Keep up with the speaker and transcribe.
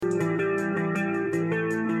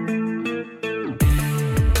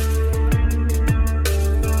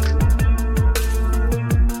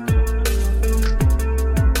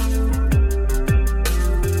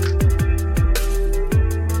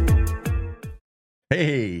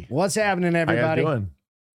Hey, What's happening, how you everybody? doing?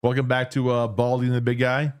 Welcome back to Baldy and the Big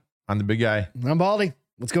Guy. I'm the Big Guy. I'm Baldy.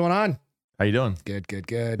 What's going on? How you doing? Good.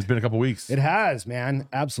 It's been a couple weeks. It has, man.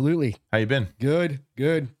 Absolutely. How you been? Good.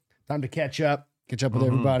 Time to catch up with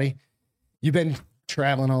everybody. You've been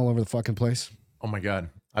traveling all over the fucking place. Oh my God,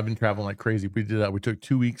 I've been traveling like crazy. We did that. We took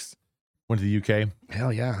 2 weeks. Went to the UK.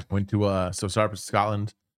 Hell yeah. Went to started with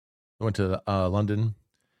Scotland. Went to London, and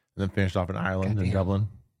then finished off in Ireland and Dublin.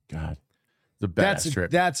 God, it's a badass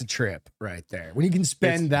trip. That's a trip right there. When you can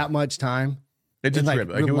spend that much time. It's a and, trip.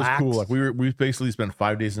 Like, it was cool. Like we basically spent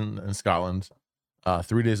 5 days in Scotland,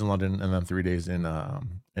 3 days in London, and then 3 days in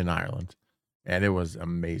Ireland, and it was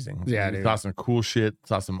amazing. Yeah, we dude. saw some cool shit.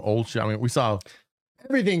 Saw some old shit. I mean, we saw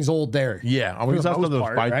Everything's old there. Yeah, I mean, we saw stuff that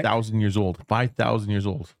was 5,000 years old. 5,000 years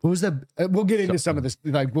old. What was that? We'll get into some of this.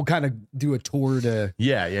 Like, we'll kind of do a tour to.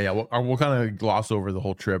 Yeah. We'll kind of gloss over the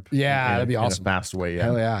whole trip. Yeah, that'd be awesome. In a fast way. Yeah.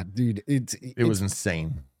 Hell yeah, dude. It was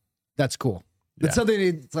insane. That's cool. Yeah. It's something.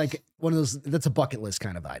 It's like one of those. That's a bucket list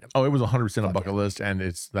kind of item. Oh, it was 100% a bucket list, and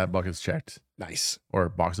it's that bucket's checked. Nice. Or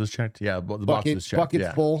boxes checked. Yeah, the box is checked.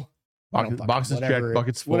 Bucket's full. Boxes checked.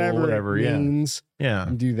 Buckets full. Whatever. It means. Yeah.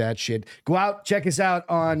 Do that shit. Go out, check us out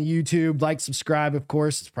on YouTube. Like, subscribe. Of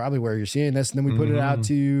course, it's probably where you're seeing this, and then we put it out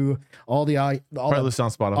to all the probably listen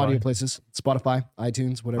on Spotify, audio places, Spotify,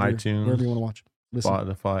 iTunes, whatever, wherever you want to watch. Listen.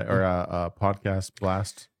 Spotify or Podcast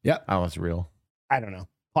Blast. Yep. Oh, it's real. I don't know.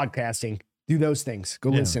 Podcasting. Do those things. Go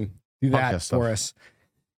listen. Do Podcast that stuff for us.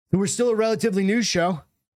 So we're still a relatively new show.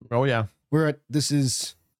 Oh yeah. This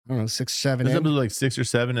is, I don't know, 6, 7. This episode is like 6 or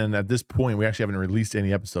 7, and at this point, we actually haven't released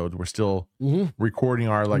any episodes. We're still recording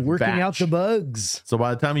our working batch. out the bugs. So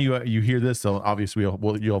by the time you hear this, so obviously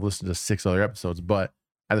you'll have listened to 6 other episodes, but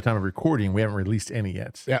at the time of recording, we haven't released any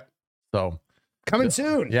yet. Yeah. So coming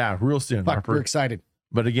soon. Yeah, real soon. Fuck, we're excited.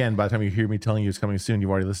 But again, by the time you hear me telling you it's coming soon, you've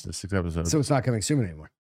already listened to 6 episodes. So it's not coming soon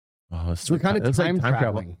anymore. Oh, So we're kind of time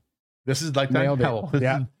traveling. This is like time travel.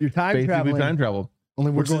 Yeah, you're time traveling. Time travel.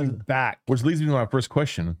 Only we're going back. Which leads me to my first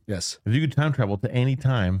question. Yes. If you could time travel to any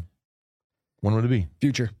time, when would it be?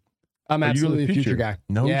 Future. I'm absolutely a future guy.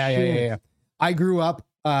 No shit. Yeah. I grew up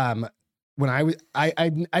when I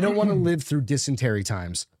don't want to live through dysentery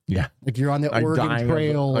times. Yeah. Like you're on the Oregon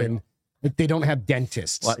Trail and like they don't have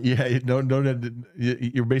dentists. Yeah, no,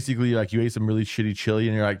 you're basically like you ate some really shitty chili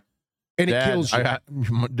and you're like, and it kills you.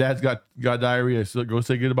 Dad's got diarrhea, so go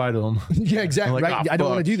say goodbye to him. Yeah, exactly. Like, right. I don't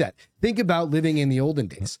want to do that. Think about living in the olden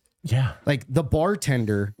days. Yeah. Like the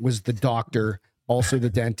bartender was the doctor, also the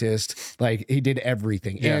dentist. Like he did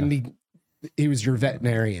everything. Yeah. And he was your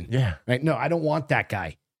veterinarian. Yeah. Right. No, I don't want that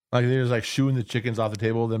guy. Like they're just like shooing the chickens off the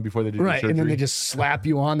table then before they do right. the surgery. And then they just slap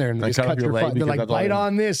you on there and they just cut your leg. They're like, bite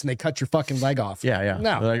on this, and they cut your fucking leg off. Yeah.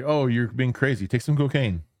 No. They're like, oh, you're being crazy. Take some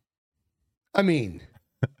cocaine. I mean,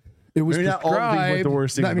 it was not all things like the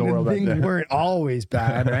worst things in the world. Things weren't always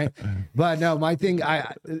bad, right? But no, my thing,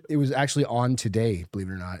 it was actually on today, believe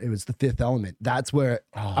it or not. It was The Fifth Element. That's where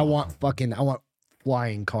I want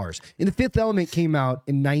flying cars. And The Fifth Element came out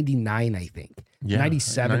in 99, I think. Yeah,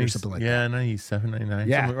 97 or something like that. Yeah, 97, 99.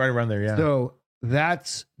 Yeah. Something right around there, yeah. So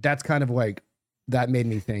that's kind of like, that made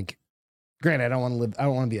me think, granted, I don't want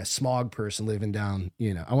to be a smog person living down,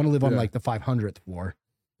 I want to live on like the 500th floor.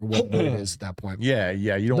 What it is at that point. Yeah.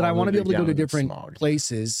 You don't. But I want to be able to go to different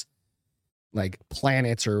places, like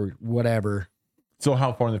planets or whatever. So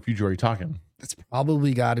how far in the future are you talking? It's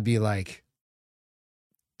probably got to be like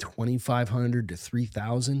 2,500 to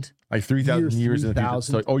 3,000. Like 3,000 years in the future.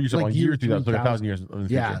 So, you're talking like year 3,000, like 1,000 years in the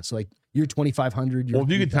future. Yeah, so like year 2,500. Well, if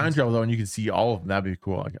you could time travel though, and you could see all of them, that'd be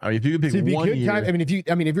cool. Like, I mean, if you could pick one year.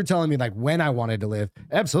 If you're telling me like when I wanted to live,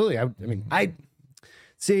 absolutely. I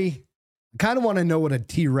see. Kind of want to know what a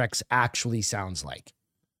T-Rex actually sounds like.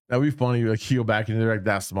 That'd be funny. Like heel back and they're like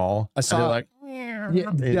that small. I saw like, they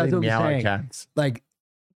meow like cats. Like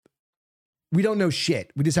we don't know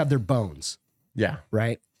shit. We just have their bones. Yeah.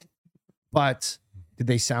 Right. But did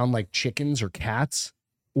they sound like chickens or cats,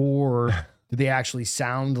 or did they actually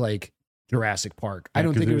sound like Jurassic Park? I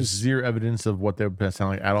don't think it was zero evidence of what they would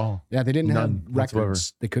sound like at all. Yeah, they didn't have records. Whatsoever.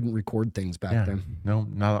 They couldn't record things back then. No,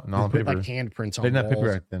 not on paper. Like handprints on they didn't have walls.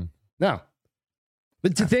 paper back then. No.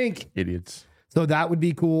 But to think idiots. So that would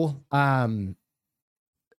be cool. Like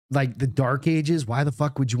the Dark Ages, why the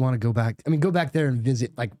fuck would you want to go back? I mean, go back there and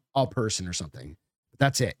visit like a person or something.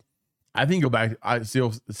 That's it. I think go back. So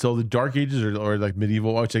the Dark Ages or like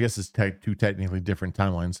medieval, which I guess is two technically different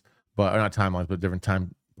timelines, but or not timelines, but different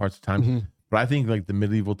parts of time. Mm-hmm. But I think like the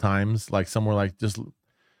medieval times, like somewhere like just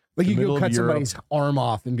like you go cut somebody's arm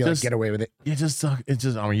off and be like, get away with it. It just sucks. It's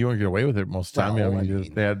just, I mean, you won't get away with it most of the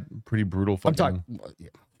time. They had pretty brutal fucking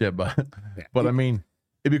shit, but I mean,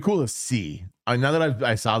 it'd be cool to see. Now that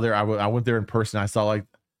I saw there, I went there in person. I saw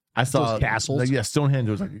Those castles. Like, yeah, Stonehenge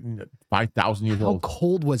was like 5,000 years How old.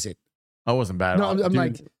 cold was it? That wasn't bad. No, I'm Dude,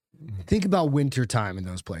 like, think about winter time in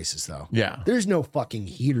those places, though. yeah. There's no fucking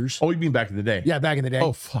heaters. Oh, you mean back in the day? Yeah, back in the day.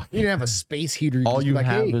 Oh, fuck. You didn't have a space heater. All you like,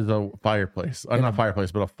 have hey. is a fireplace. Yeah. Not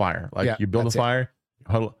fireplace, but a fire. Like, Yeah, you build a that's it. fire,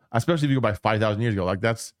 huddle, especially if you go back 5,000 years ago. Like,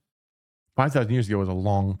 that's 5,000 years ago was a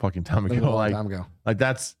long fucking time That was ago. a long Like, time ago. like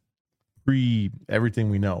that's pre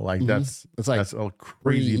everything we know. Like, It's like that's a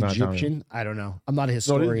crazy amount of time ago. Pre-Egyptian. I don't know. I'm not a No,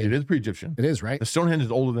 historian. it is pre-Egyptian. It is, right? The Stonehenge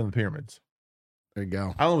is older than the pyramids. There you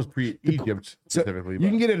go. I don't know if it's pre-Egypt specifically. You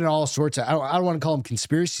can get it in all sorts of. I don't want to call them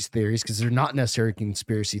conspiracy theories because they're not necessarily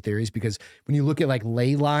conspiracy theories. Because when you look at like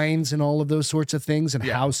ley lines and all of those sorts of things and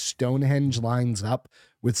how Stonehenge lines up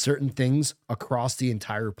with certain things across the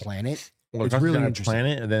entire planet, it's really interesting.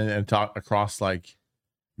 Planet, and then talk across like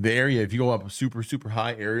the area. If you go up super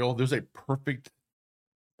high aerial, there's like perfect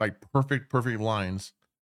lines,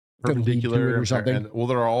 Could lead to it perpendicular or something. And well,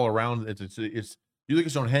 they're all around. It's you look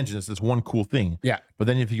at Stonehenge, and it's this one cool thing. Yeah. But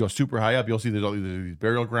then if you go super high up, you'll see there's all these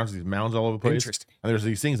burial grounds, these mounds all over the place. Interesting. And there's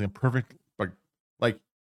these things in perfect like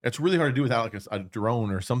it's really hard to do without like a drone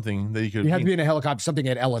or something that you could. You have to be in a helicopter, something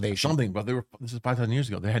at elevation. Something, but this is 5,000 years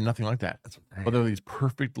ago. They had nothing like that. But there were these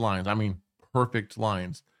perfect lines. I mean, perfect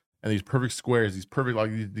lines, and these perfect squares. These perfect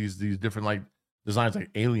like these different like designs, like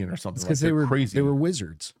alien or something. Because like, they were crazy. They were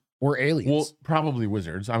wizards or aliens. Well, probably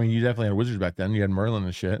wizards. I mean, you definitely had wizards back then. You had Merlin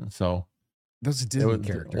and shit. So those are Disney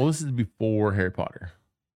characters. Well, this is before Harry Potter.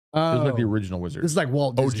 This is like the original wizards. This is like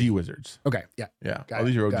Walt Disney. OG wizards. Okay, yeah. Yeah. Got Oh,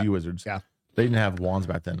 these it, are got OG it. wizards. Yeah. They didn't have wands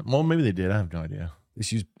back then. Well, maybe they did. I have no idea.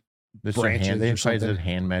 Just use This branches hand. They or probably something. did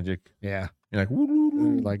hand magic. Yeah. You're like,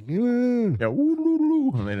 woo, Like, yeah,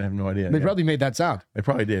 woo, and they didn't have no idea. they Yeah. probably made that sound. They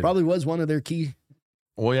probably did. Probably was one of their key.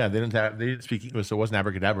 Well, yeah, they didn't speak English, so it wasn't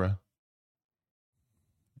abracadabra.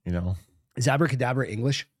 You know, Is abracadabra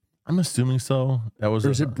English? I'm assuming so. That was.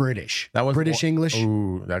 Or is it British? That was British English?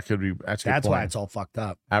 Ooh, that could be. That's why it's all fucked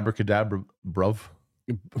up. Abracadabra, bruv.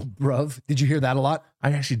 Bruv. Did you hear that a lot?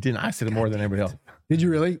 I actually didn't. I said it more than anybody else. Did you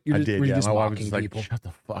really? I did. Were you Yeah, just my wife was mocking just like, people? "Shut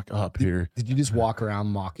the fuck up here." Did you just walk around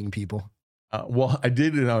mocking people? Well, I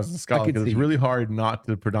did when I was in Scotland could because it's see. really hard not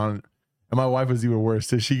to predominate. And my wife was even worse.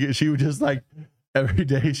 So she would just like every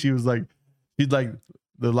day she'd like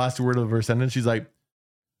the last word of her sentence. She's like,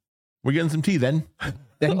 "We're getting some tea then."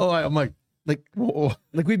 I'm like, whoa.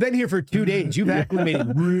 Like we've been here for 2 days. You've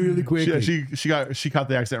acclimated really quickly. She caught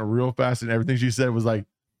the accent real fast, and everything she said was like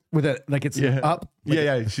with it, like it's up. Like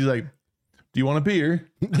yeah. She's like, "Do you want a beer?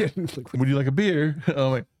 Would you like a beer?"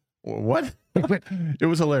 I'm like, "What?" It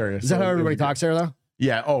was hilarious. Is that how everybody talks there though?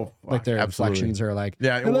 Yeah. Oh, Like their absolutely. inflections are like,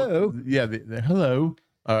 Yeah. hello. Well, yeah. Hello.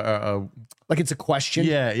 Like it's a question.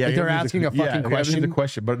 Yeah. Like they're asking a fucking question. A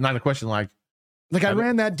question, but not a question like I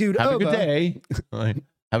ran that dude have over. a good day. Like,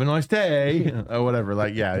 have a nice day or whatever.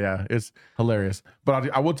 Like, yeah. It's hilarious. But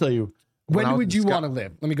I will tell you. When would you want to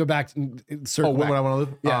live? Let me go back and circle when back. would I want to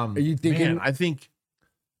live? Yeah. Are you thinking? Man, I think,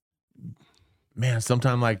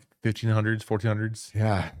 sometime like 1500s, 1400s.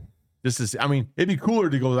 Yeah. This is, I mean, it'd be cooler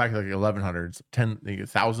to go back to like 1100s,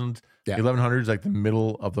 10,000s, Yeah. 1100s, like the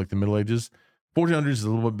middle of like the Middle Ages. 1400s is a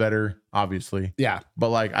little bit better, obviously. Yeah. But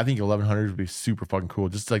like, I think 1100s would be super fucking cool.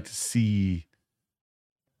 Just like to see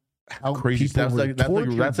How crazy people stuff. were That's like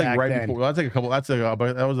tortured back right then. before. That's like a couple. That's like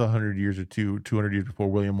that was 100 years or 200 years before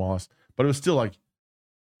William Wallace. But it was still like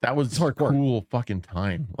that was a cool fucking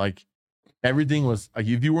time. Like everything was like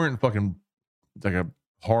if you weren't fucking like a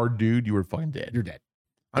hard dude, you were fucking dead. You're dead.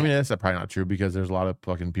 I mean, that's probably not true because there's a lot of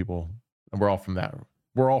fucking people, and we're all from that.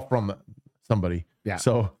 We're all from somebody. Yeah.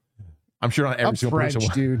 So I'm sure not every I'm single French, person.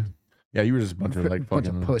 dude. Yeah, you were just a bunch of like Bunch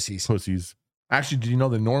fucking of pussies. Pussies. Actually, did you know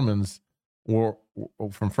the Normans were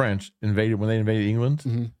from French invaded when they invaded England?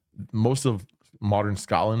 Mm-hmm. Most of modern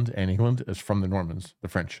Scotland and England is from the Normans, the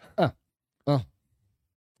French. Oh.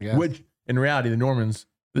 Yeah. Which in reality, the Normans.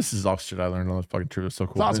 This is all shit I learned on this fucking trip. It's so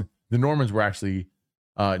cool. It's awesome. The Normans were actually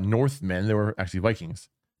Northmen. They were actually Vikings.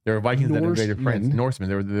 They were Vikings that invaded France. Norsemen.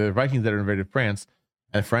 They were the Vikings that invaded France.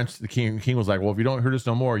 And France, the king was like, well, if you don't hurt us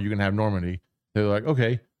no more, you can have Normandy. They're like,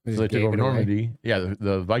 okay. So they took over Normandy. Yeah,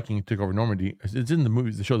 the Viking took over Normandy. It's in the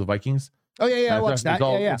movies, the show The Vikings. Oh yeah, I watched that.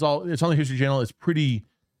 It's on the History Channel. It's pretty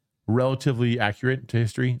relatively accurate to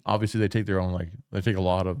history. Obviously, they take their own they take a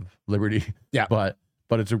lot of liberty. Yeah, but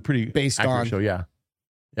it's a pretty based accurate on show. Yeah.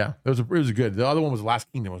 It was good. The other one was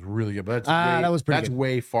Last Kingdom. Was really good, but that was pretty. That's good.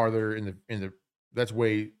 way farther in the. That's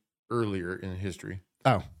way earlier in history.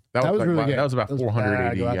 Oh, that was really good. That was about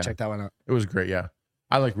 480. Yeah, check that one out. It was great. Yeah,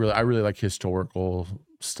 I really like historical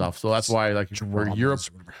stuff. So that's why for Europe,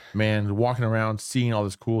 man, walking around seeing all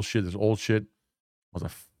this cool shit, this old shit. was a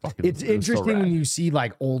fucking. It's interesting when you see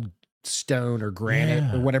like old stone or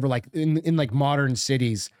granite or whatever, like in like modern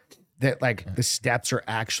cities, that like the steps are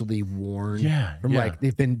actually worn. From like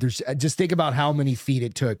they've been. There's just think about how many feet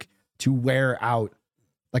it took to wear out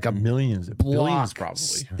like a billions probably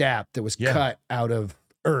step that was cut out of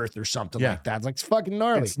earth or something like that. It's like it's fucking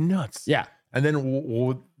gnarly. It's nuts. Yeah. And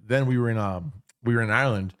then we were in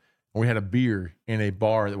Ireland and we had a beer in a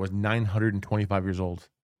bar that was 925 years old.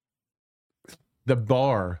 The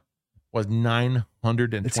bar was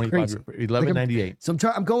 925 years, 1198. Like so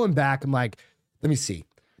I'm going back. I'm like, let me see.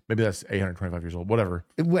 Maybe that's 825 years old. Whatever.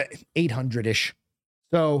 800-ish.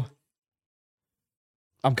 So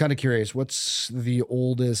I'm kind of curious. What's the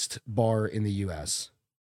oldest bar in the U.S.?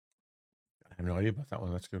 I have no idea about that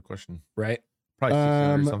one. That's a good question. Right? Probably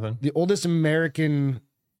 1600 or something. The oldest American.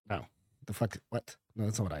 No, the fuck. What? No,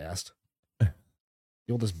 that's not what I asked. The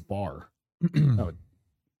oldest bar.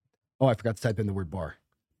 Oh, I forgot to type in the word bar.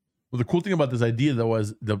 Well, the cool thing about this idea though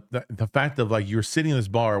was the fact of like you're sitting in this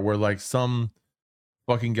bar where like some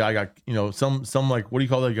fucking guy got some like what do you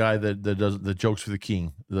call that guy that does the jokes for the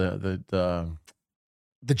king the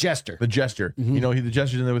jester Mm-hmm. The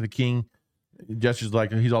jester's in there with the king. Jester's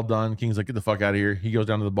like he's all done. King's like get the fuck out of here. He goes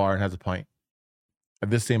down to the bar and has a pint at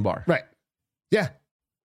this same bar. Right. Yeah.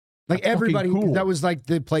 Like That's everybody, cool. that was like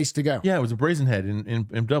the place to go. Yeah, it was a Brazen Head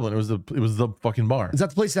in Dublin. It was the fucking bar. Is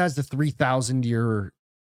that the place that has the 3,000 year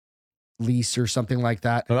lease or something like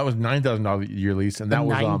that? No, that was $9,000 year lease, and that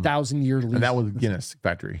was 9,000 year lease. and that was Guinness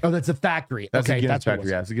factory. Oh, that's a factory. That's okay, a Guinness that's what it factory.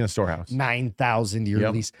 was. Yeah, it's a Guinness storehouse. 9,000 year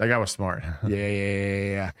lease. That guy was smart.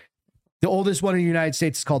 Yeah. The oldest one in the United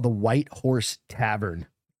States is called the White Horse Tavern.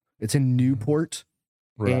 It's in Newport,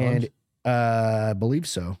 and I believe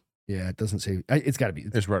so. Yeah, it doesn't say. It's got to be.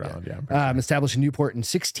 It's Rhode Island. Yeah. Established in Newport in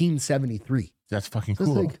 1673. That's fucking So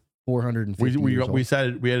cool. it's like 450 years old. We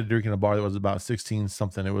had a drink in a bar that was about 16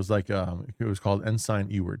 something. It was like it was called Ensign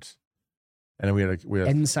Ewards, and then we had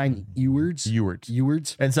Ensign Ewards.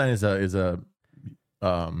 Ewards. Ensign is a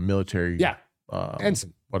military. Yeah.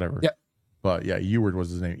 Ensign. Whatever. Yeah. But yeah, Ewart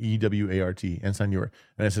was his name. EWART. Ensign Ewart,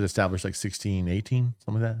 and it's established like 1618,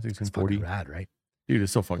 something like that. 1640. It's rad, right? Dude,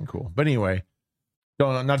 it's so fucking cool. But anyway,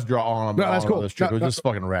 not to draw on. No, that's cool. This trip. It was just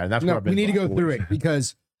fucking rad. That's where I've been. We need to go through it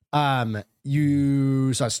because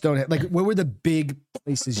you saw Stonehead. Like, what were the big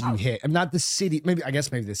places you hit? I'm not the city. Maybe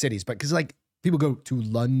the cities, but because like people go to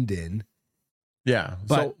London. Yeah.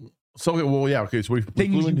 But So okay. So we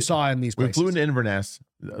things you saw in these places. We flew into Inverness,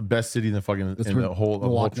 the best city in the fucking the whole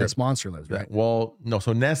Loch trip. Ness Monster lives, right? Well, no.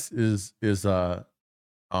 So Ness is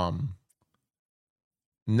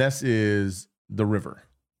Ness is the river.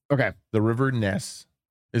 Okay. The river Ness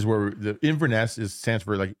is where the Inverness stands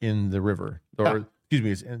for like in the river, or excuse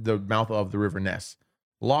me, it's in the mouth of the river Ness.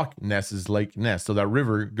 Loch Ness is Lake Ness, so that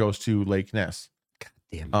river goes to Lake Ness.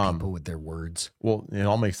 Damn people with their words. Well, it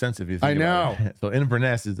all makes sense if you think about it. So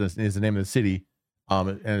Inverness is the name of the city,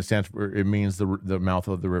 and it stands for, it means the mouth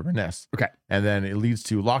of the river Ness. Okay. And then it leads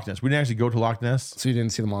to Loch Ness. We didn't actually go to Loch Ness. So you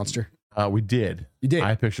didn't see the monster? We did. You did? I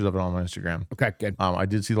have pictures of it on my Instagram. Okay, good. I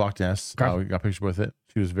did see Loch Ness. Okay. We got pictures with it.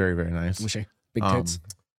 She was very, very nice. Was she? Big tits?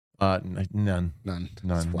 None. None.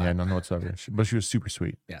 Yeah, none whatsoever. But she was super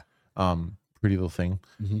sweet. Yeah. Pretty little thing.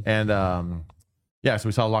 Mm-hmm. And yeah, so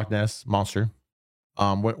we saw Loch Ness monster.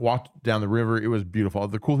 Walked down the river. It was beautiful.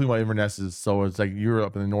 The cool thing about Inverness is it's like you're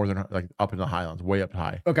up in the northern, like up in the highlands, way up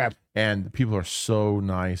high. Okay. And the people are so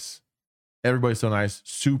nice. Everybody's so nice.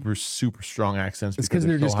 Super, super strong accents. It's because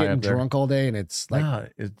they're just getting drunk all day, and it's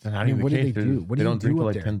like, it's not even the what do case. they do? What do they you don't drink do till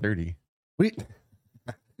up like there? 10:30. What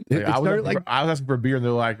do you, I was asking for a beer, and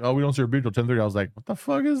they're like, "Oh, we don't serve beer till 10:30." I was like, "What the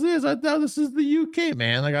fuck is this? I thought this is the UK,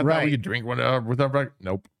 man. Like I thought we could drink whatever with our breakfast."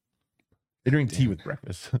 Nope. They drink tea with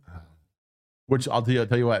breakfast. Which I'll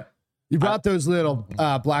tell you what. You brought those little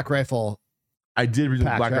Black Rifle. I did bring the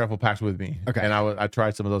packs, Black right? Rifle packs with me. Okay. And I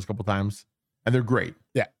tried some of those a couple times, and they're great.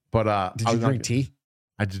 Yeah. But did you drink tea?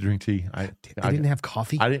 I did drink tea. They didn't have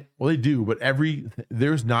coffee? I didn't. Well, they do, but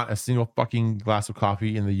there's not a single fucking glass of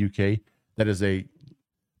coffee in the UK that is a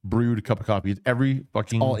brewed cup of coffee. It's every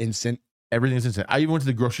fucking all instant. Everything's instant. I even went to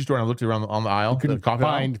the grocery store and I looked around on the aisle. You couldn't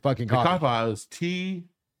find fucking coffee. The coffee aisle was tea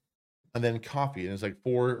and then coffee, and it's like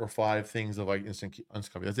 4 or 5 things of like instant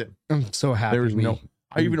coffee. That's it. I'm so happy. There was no.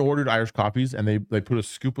 I even ordered Irish coffees, and they put a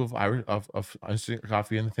scoop of instant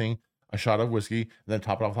coffee in the thing, a shot of whiskey, and then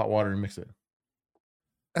top it off with hot water and mix it.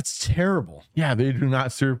 That's terrible. Yeah, they do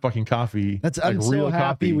not serve fucking coffee. I'm so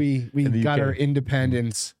happy we got our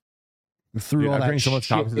independence through all that so much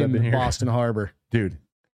shit in Boston Harbor. Dude,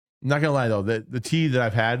 I'm not gonna lie though, the tea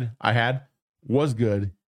that I had was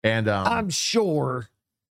good, and I'm sure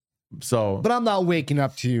So, But I'm not waking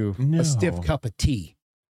up to a stiff cup of tea.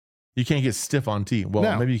 you can't get stiff on tea. Well,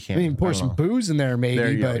 No. maybe you can. I mean, pour some booze in there, maybe.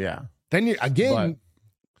 There you but go, yeah. then you're again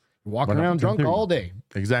walking around drunk all day.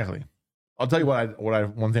 Exactly. I'll tell you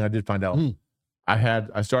one thing I did find out.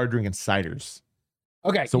 I started drinking ciders.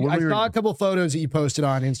 Okay, so I saw a couple photos that you posted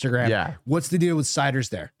on Instagram. Yeah. What's the deal with ciders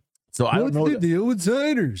there? So I don't know. What's the deal with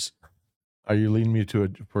ciders? Are you leading me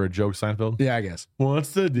for a joke, Seinfeld? Yeah, I guess.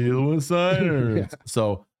 What's the deal with ciders? Yeah.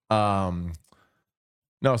 So,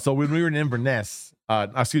 no. So when we were in Inverness,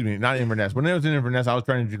 excuse me, not Inverness. When I was in Inverness, I was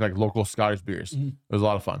trying to drink like local Scottish beers. It was a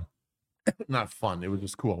lot of fun. Not fun. It was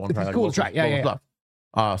just cool. It's cool to try. Yeah.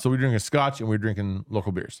 So we were drinking Scotch and we were drinking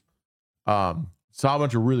local beers. Saw a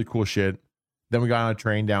bunch of really cool shit. Then we got on a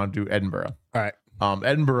train down to Edinburgh. All right.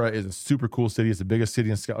 Edinburgh is a super cool city. It's the biggest city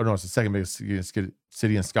in Scotland. No, it's the second biggest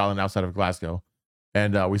city in Scotland outside of Glasgow.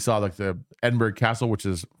 And we saw like the Edinburgh Castle, which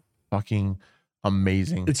is fucking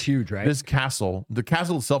amazing. It's huge, right? This castle, the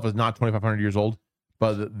castle itself is not 2,500 years old,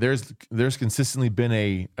 but there's consistently been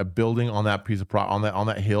a building on that piece of on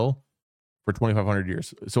that hill for 2,500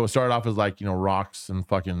 years. So it started off as like, rocks and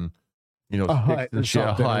fucking, sticks and shit,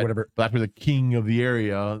 a hut, whatever. But that's where the king of the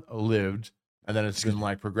area lived. And then it's been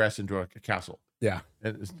like progressed into a castle. Yeah.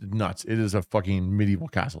 It's nuts. It is a fucking medieval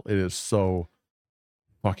castle. It is so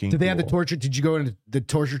fucking Did they have the torture? Did you go into the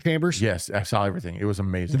torture chambers? Yes, I saw everything. It was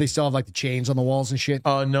amazing. Do they still have like the chains on the walls and shit?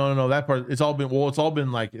 No. That part, it's all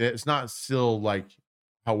been like, it's not still like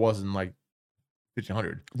how it was in like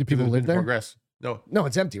 1500. Do people live there? Progress. No,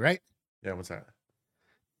 it's empty, right? Yeah, what's that?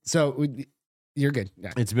 So you're good.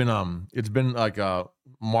 Yeah. It's been like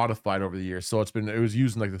modified over the years. So it was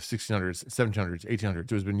used in like the 1600s, 1700s, 1800s.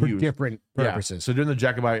 It was been For used different purposes. Yeah. So during the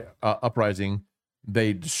Jacobite uprising,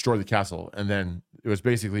 they destroyed the castle, and then it was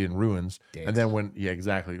basically in ruins. Dicks. And then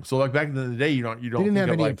exactly. So like back in the day, you don't. They didn't have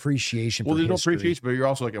any like, appreciation. Well, for there's no history. appreciation, but you're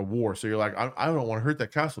also like at war. So you're like, I don't want to hurt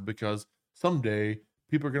that castle because someday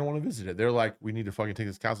people are gonna want to visit it. They're like, we need to fucking take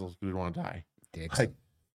this castle because we don't want to die. Dicks. Like,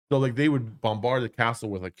 so like they would bombard the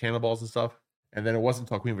castle with like cannonballs and stuff. And then it wasn't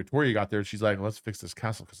until Queen Victoria got there, she's like, let's fix this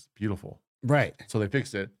castle because it's beautiful. Right. So they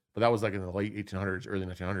fixed it, but that was like in the late 1800s, early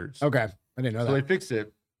 1900s. Okay, I didn't know that. So they fixed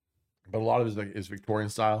it, but a lot of it is Victorian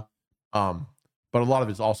style. But a lot of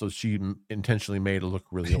it's also she intentionally made it look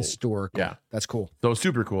really historical. Yeah, that's cool. So it's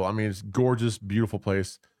super cool. I mean, it's gorgeous, beautiful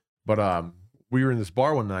place. But we were in this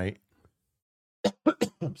bar one night.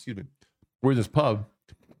 Excuse me. We're in this pub,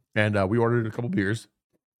 and we ordered a couple beers,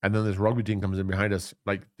 and then this rugby team comes in behind us,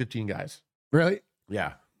 like 15 guys. Really?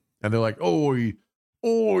 Yeah. And they're like, oi,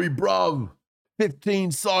 bruv,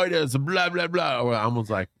 15 ciders, blah, blah, blah. I was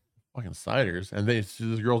like, fucking ciders. And this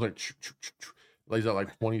girl's like, lays out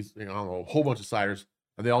like 20, I don't know, a whole bunch of ciders.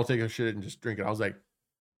 And they all take a shit and just drink it. I was like,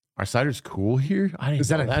 are ciders cool here? I didn't Is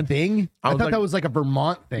that a thing? I thought that was like a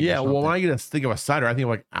Vermont thing. Yeah, well, when I get to think of a cider, I think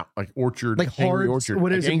of like orchard, like hard orchard.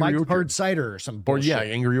 What is it? Like hard cider or something. Or yeah,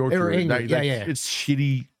 Angry Orchard. Angry. Yeah. It's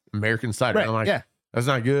shitty American cider. Right. I'm like, yeah. That's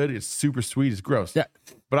not good. It's super sweet. It's gross. Yeah.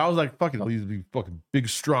 But I was like, fuck it. All these fucking big,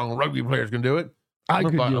 strong rugby players can do it. I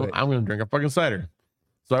could do it. I'm going to drink a fucking cider.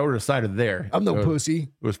 So I ordered a cider there. I'm no pussy.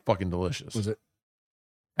 It was fucking delicious. Was it?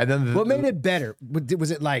 And then what made it better?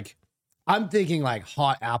 Was it like, I'm thinking like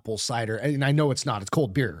hot apple cider. And I know it's not. It's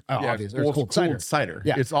cold beer. Obviously. It's cold cider.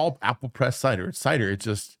 Yeah. It's all apple pressed cider. It's cider. It's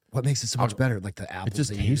just. What makes it so much better? Like the apples. It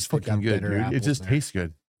just tastes fucking good, dude. It just tastes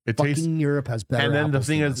good. It tastes. Europe has better. And then the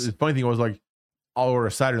thing is, the funny thing was like, I'll order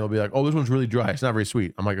a cider and they'll be like, oh, this one's really dry. It's not very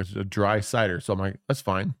sweet. I'm like, it's a dry cider. So I'm like, that's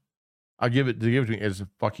fine. They give it to me. It's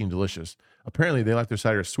fucking delicious. Apparently they like their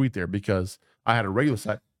cider sweet there because I had a regular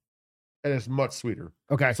cider and it's much sweeter.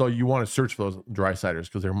 Okay. So you want to search for those dry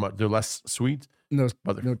ciders because they're less sweet.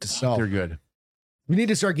 But note to self. They're good. We need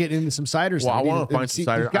to start getting into some ciders. Well, I want to find some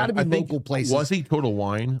cider. There's got to be local places. Well, I think Total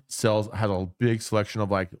Wine has a big selection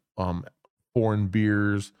of like foreign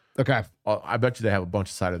beers. Okay. I bet you they have a bunch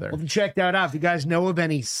of cider there. Well, check that out. If you guys know of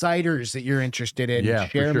any ciders that you're interested in,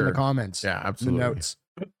 share them in the comments. Yeah, absolutely. The notes.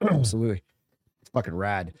 Absolutely. It's fucking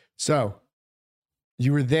rad. So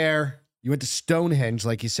you were there. You went to Stonehenge,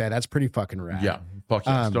 like you said. That's pretty fucking rad. Yeah.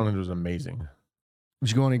 Fucking Stonehenge was amazing.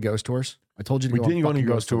 Did you go on any ghost tours? I told you to we didn't go on any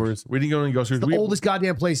ghost tours. We didn't go on any ghost tours. It's the oldest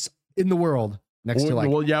goddamn place in the world next to like.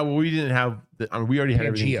 Well, we didn't have. We already had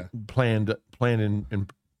everything planned in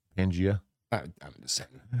Pangea. I'm just saying.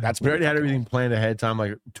 We already had everything planned ahead of time,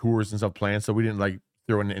 like tours and stuff planned. So we didn't like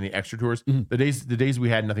throw in any extra tours. Mm-hmm. The days we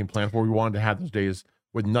had nothing planned for, we wanted to have those days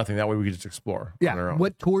with nothing. That way we could just explore. Yeah. On our own.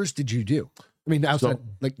 What tours did you do? I mean, outside,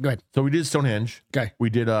 go ahead. So we did Stonehenge. Okay. We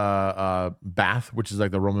did Bath, which is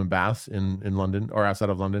like the Roman baths in London or outside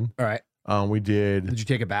of London. All right. We did. Did you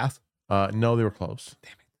take a bath? No, they were closed.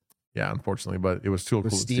 Damn it. Yeah, unfortunately, but it was still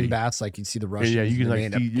With cool to steam see. baths, like you'd see the Russians. Yeah, you can and they like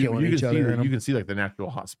end up see killing each other. in you them. can see like the natural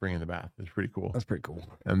hot spring in the bath. It's pretty cool. That's pretty cool.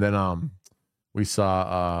 And then we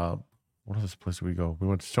saw what other place did we go? We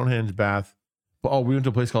went to Stonehenge Bath. Oh, we went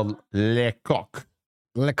to a place called Le Coq.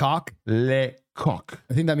 Le Coq. Le Coq.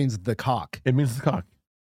 I think that means the cock. It means the cock,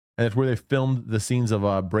 and it's where they filmed the scenes of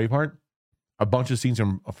Braveheart. A bunch of scenes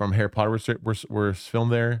from Harry Potter were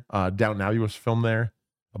filmed there. Downton Abbey was filmed there.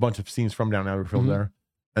 A bunch of scenes from Downton Abbey were filmed there.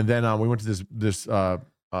 And then we went to this pub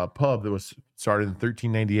that was started in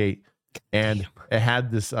 1398, and it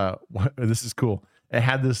had this. This is cool. It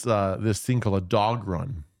had this thing called a dog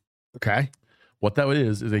run. Okay. What that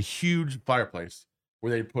is a huge fireplace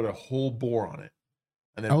where they put a whole boar on it,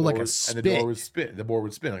 and then like a and the boar would spin. The boar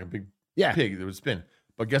would spin like a big pig that would spin.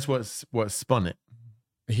 But guess what spun it?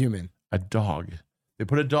 A human. A dog. They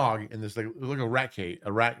put a dog in this like a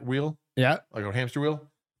rat wheel. Yeah. Like a hamster wheel,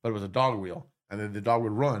 but it was a dog wheel. And then the dog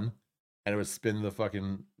would run and it would spin the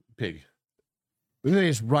fucking pig. Would they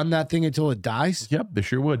just run that thing until it dies? Yep, they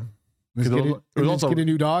sure would. Get a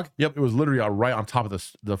new dog? Yep, it was literally right on top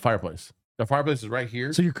of the fireplace. The fireplace is right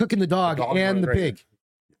here. So you're cooking the dog and the pig.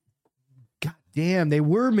 God damn, they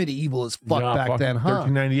were medieval as fuck back then, huh?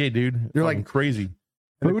 1398, dude. They're like crazy.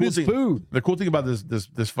 Food is food. The cool thing about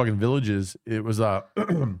this fucking village is it was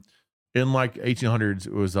in like 1800s.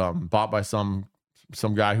 It was bought by some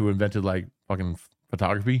guy who invented like fucking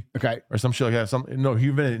photography, okay, or some shit like that. He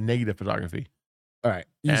invented negative photography. All right,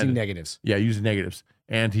 using negatives. Yeah, using negatives,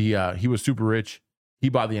 and he was super rich. He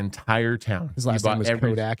bought the entire town. His last name was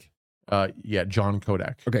Kodak. Yeah, John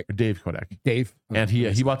Kodak. Okay, or Dave Kodak. Dave, and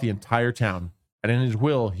he bought the entire town. And in his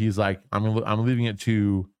will, he's like, I'm leaving it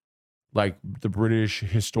to like the British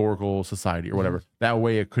Historical Society or whatever. That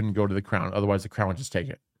way it couldn't go to the crown. Otherwise the crown would just take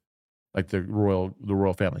it. Like the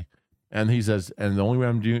royal family. And he says, and the only way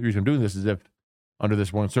reason I'm doing this is if under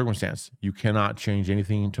this one circumstance, you cannot change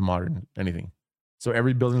anything to modern anything. So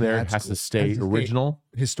every building there has to stay original.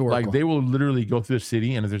 Historical. Like they will literally go through the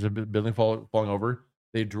city, and if there's a building falling over,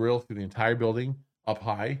 they drill through the entire building up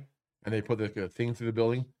high, and they put the thing through the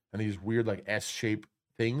building, and these weird like S-shaped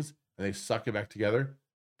things, and they suck it back together.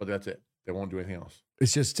 But that's it. They won't do anything else.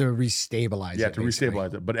 It's just to restabilize it. Yeah, to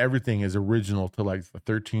restabilize it. But everything is original to like the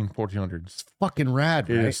 1400s. It's fucking rad,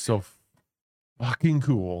 right? It is so fucking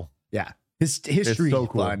cool. Yeah. History is so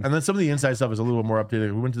cool. fun. And then some of the inside stuff is a little more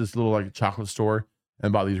updated. We went to this little like chocolate store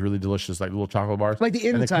and bought these really delicious like little chocolate bars. Like the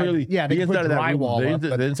inside, the inside of that room,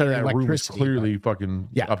 the inside of that room was clearly fucking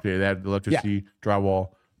updated. They had electricity, drywall,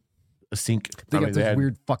 a sink. They got those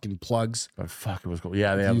weird fucking plugs. But fuck, it was cool.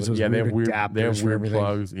 Yeah, they have weird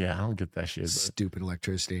plugs. Yeah, I don't get that shit. Stupid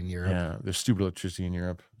electricity in Europe. Yeah, there's stupid electricity in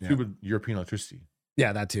Europe. Yeah. Stupid European electricity.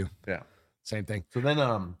 Yeah, that too. Yeah, same thing. So then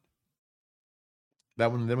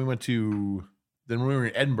that one. Then we went to. Then when we were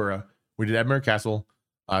in Edinburgh, we did Edinburgh Castle,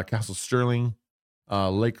 Castle Stirling,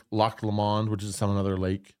 Lake Loch Lomond, which is some another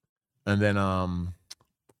lake, and then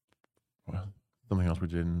something else we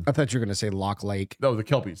did. I thought you were gonna say Loch Lake. No, the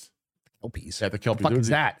Kelpies. Kelpies. Yeah, the Kelpies. The fuck is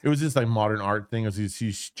that? It was just like modern art thing. It was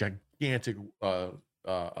these gigantic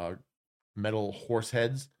metal horse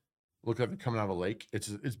heads. Look like they're coming out of a lake. It's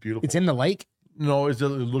beautiful. It's in the lake? No, it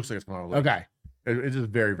looks like it's coming out of a lake. Okay. It's just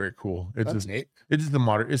very, very cool. It's That's just neat. It's just the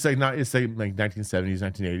modern. It's like 1970s,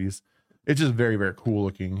 1980s. It's just very, very cool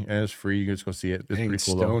looking, and it's free. You can just go see it. It's pretty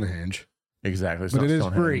cool. Stonehenge. Exactly. But it is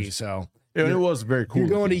free, so it was very cool. You're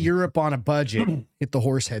going to Europe on a budget. Hit the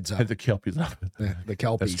horse heads up. Hit the Kelpies up. The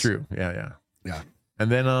Kelpies. That's true. Yeah. And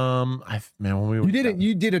then when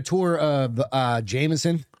you did a tour of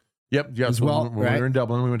Jameson. Yep. Yeah. So when we were in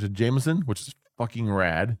Dublin, we went to Jameson, which is fucking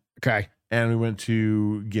rad. Okay. And we went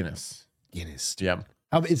to Guinness. Yep.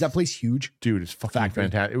 Is that place huge? Dude, it's fucking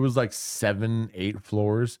fantastic. It was like 7-8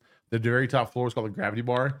 floors. The very top floor is called the Gravity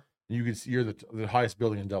Bar. And you can see you're the highest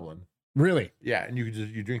building in Dublin. Really? Yeah. And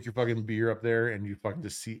you drink your fucking beer up there and you fucking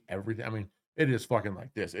just see everything. I mean, it is fucking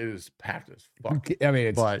like this. It is packed as fuck. I mean,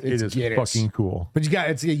 it is Guinness. fucking cool. But you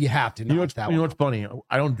have to. You know what's funny?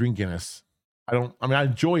 I don't drink Guinness. I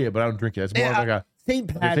enjoy it, but I don't drink it. It's more like a St.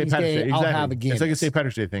 Patrick's Day. Exactly. I'll have a Guinness. It's like a St.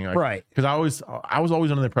 Patrick's Day thing, right? Because I was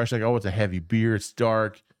always under the impression like, it's a heavy beer. It's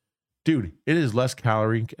dark, dude. It is less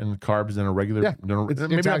calorie and carbs than a regular. Yeah,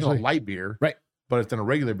 maybe not actually a light beer, right? But it's than a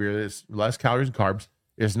regular beer. It's less calories and carbs.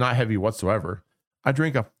 It's not heavy whatsoever. I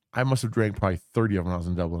must have drank probably 30 of them when I was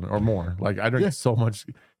in Dublin or more. Like I drank so much.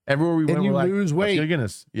 Everywhere we went, and you we're lose weight.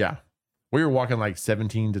 Guinness. Yeah, we were walking like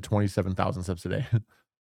 17 to 27,000 steps a day.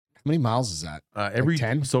 How many miles is that? Every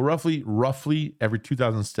 10. So roughly every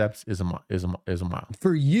 2,000 steps is a mile.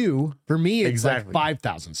 For me, it's like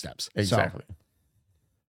 5,000 steps. Exactly.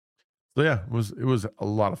 So yeah, it was a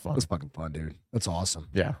lot of fun. It was fucking fun, dude. That's awesome.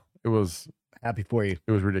 Yeah, It was Happy for you.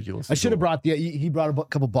 It was ridiculous. I should have brought he brought a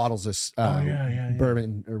couple bottles of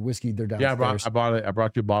bourbon or whiskey. They're downstairs. Yeah, I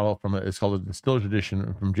brought you a bottle from it's called a Distiller's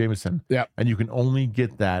Edition from Jameson. Yeah, and you can only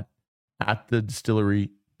get that at the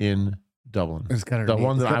distillery in Dublin. It's kind of the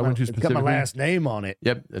one that I went to specifically. It's got my last name on it.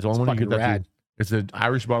 Yep, it's the only one you get rad. that. It's an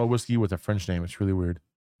Irish bottle of whiskey with a French name. It's really weird.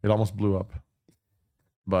 It almost blew up.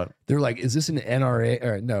 But they're like, is this an NRA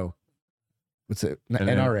or no? What's it?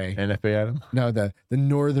 NRA. NFA, Adam? No, the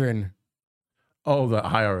Northern. Oh, the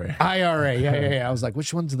IRA. IRA. Yeah. I was like,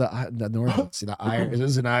 which one's the Northern? See, the IRA. Is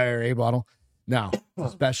this an IRA bottle? No,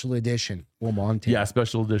 special edition. Lamont. Yeah,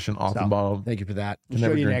 special edition, awesome bottle. Thank you for that. We'll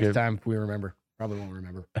show you next time if we remember. Probably won't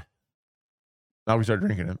remember. Now we start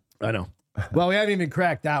drinking it. I know. Well, we haven't even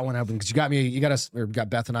cracked that one open because you got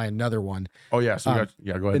Beth and I another one. Oh yeah, so go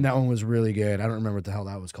ahead. And that one was really good. I don't remember what the hell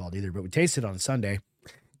that was called either, but we tasted it on Sunday.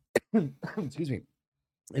 Excuse me,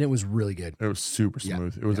 and it was really good. It was super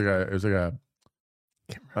smooth. Yeah. It was like a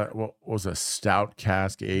what was a stout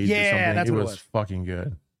cask aged or something. That's it what was fucking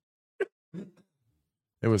good.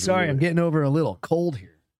 It was. Sorry, I'm getting over a little cold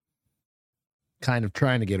here. Kind of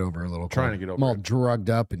trying to get over a little cold. I'm all drugged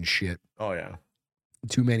up and shit. Oh yeah,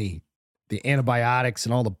 too many. The antibiotics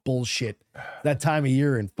and all the bullshit. That time of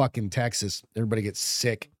year in fucking Texas, everybody gets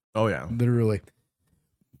sick. Oh yeah, literally.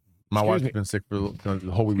 My wife's been sick for the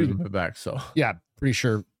whole week we've been back. So yeah, pretty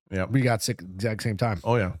sure. Yeah, we got sick at the exact same time.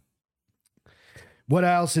 Oh yeah. What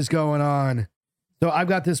else is going on? So I've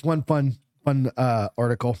got this one fun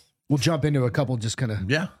article. We'll jump into a couple just kind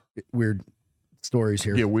of weird stories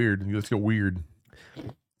here. Yeah, weird. Let's go weird.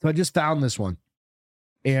 So I just found this one,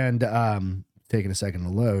 and taking a second to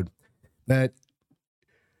load. But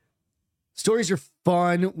stories are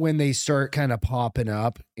fun when they start kind of popping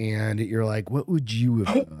up, and you're like, "What would you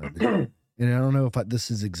have done?" And I don't know if this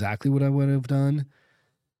is exactly what I would have done,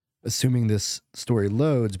 assuming this story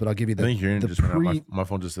loads. But I'll give you the. I think your internet just went out. My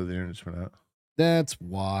phone just said the internet just went out. That's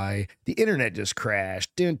why the internet just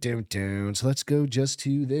crashed. Dun, dun, dun. So let's go just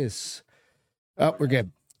to this. Oh, we're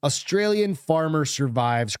good. Australian farmer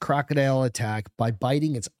survives crocodile attack by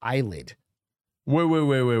biting its eyelid. Wait. Want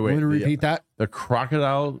me to repeat that? The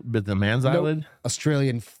crocodile bit the man's eyelid?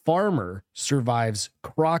 Australian farmer survives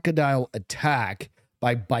crocodile attack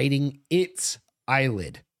by biting its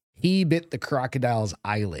eyelid. He bit the crocodile's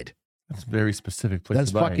eyelid. That's a very specific place.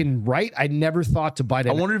 That's fucking right. I never thought to bite it.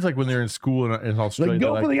 I wonder if, like, when they're in school in Australia, like,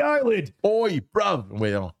 go for the eyelid. Oi, bruv.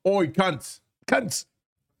 Wait, oi, cunts.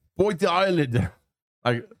 Bite the eyelid.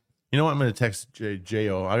 You know what? I'm gonna text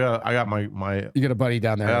J.O. I got my. You got a buddy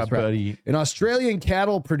down there. I got a buddy. An Australian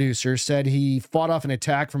cattle producer said he fought off an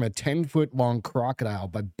attack from a 10-foot long crocodile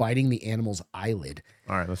by biting the animal's eyelid.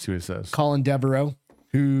 All right, let's see what it says. Colin Devereaux,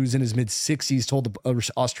 who's in his mid-60s, told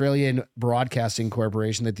the Australian Broadcasting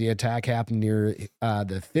Corporation that the attack happened near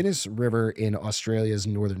the Finnis River in Australia's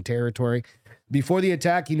Northern Territory. Before the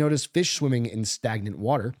attack, he noticed fish swimming in stagnant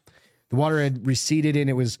water. The water had receded and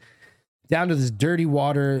it was down to this dirty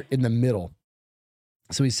water in the middle.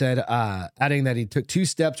 So he said, adding that he took 2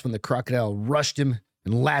 steps when the crocodile rushed him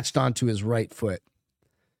and latched onto his right foot.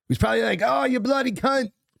 He was probably like, "Oh, you bloody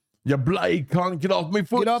cunt. You bloody cunt, get off my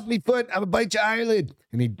foot. Get off me foot. I'm gonna bite your eyelid."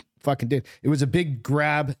 And he fucking did. It was a big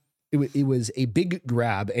grab. It was a big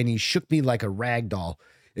grab, and he shook me like a rag doll.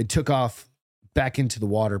 It took off back into the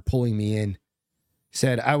water, pulling me in. He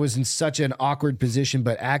said, "I was in such an awkward position,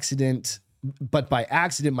 but by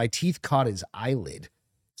accident, my teeth caught his eyelid.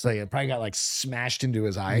 So it probably got like smashed into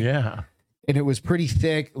his eye. Yeah. And it was pretty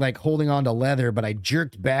thick, like holding on to leather, but I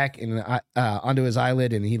jerked back and onto his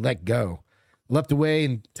eyelid and he let go. Leapt away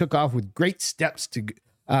and took off with great steps to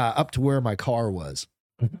up to where my car was."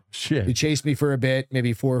 Shit. He chased me for a bit,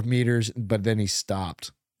 maybe 4 meters, but then he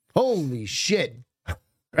stopped. Holy shit.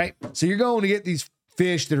 Right? So you're going to get these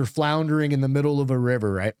fish that are floundering in the middle of a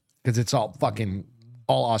river, right? Because it's all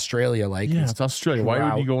Australia, like. Yeah, it's Australia.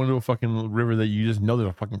 Why would you go into a fucking river that you just know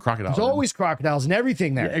there's a fucking crocodile? There's always crocodiles and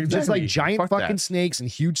everything there. Yeah, exactly. There's like giant fucking snakes and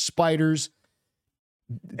huge spiders.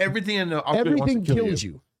 Everything in Australia wants to kill kills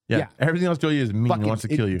you. Yeah. Everything in Australia is mean and wants to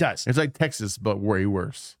kill you. It does. It's like Texas, but way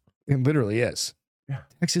worse. It literally is. Yeah.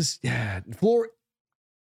 Texas, yeah. Florida.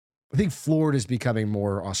 I think Florida is becoming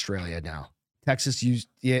more Australia now. Texas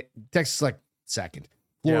Texas like second.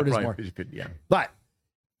 Florida's more. Yeah. But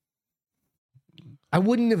I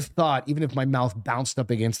wouldn't have thought, even if my mouth bounced up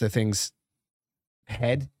against the thing's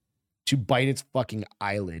head, to bite its fucking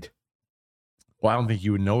eyelid. Well, I don't think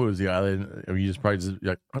you would know it was the eyelid. Or you just probably just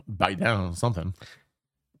like bite down on something.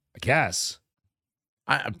 I guess.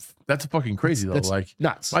 That's fucking crazy though. That's like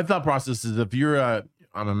nuts. My thought process is if you're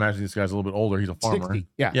I'm imagining this guy's a little bit older. He's a farmer. 60.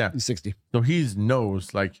 Yeah. He's 60. So he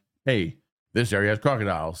knows like, hey, This area has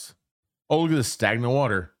crocodiles. Oh, look at this stagnant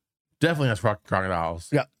water. Definitely has crocodiles.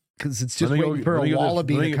 Yeah, because it's just waiting for a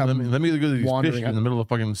wallaby to come. Let me go to these wandering fish in the middle of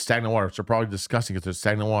fucking stagnant water. So probably disgusting because there's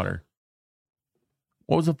stagnant water.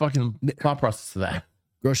 What was the fucking thought process of that?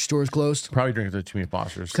 Grocery store's closed. Probably drinking too many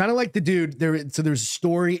Fosters. Kind of like the dude there. So there's a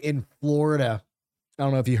story in Florida. I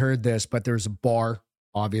don't know if you heard this, but there's a bar,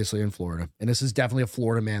 obviously in Florida, and this is definitely a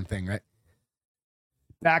Florida man thing, right?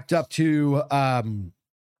 Backed up to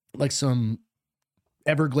like some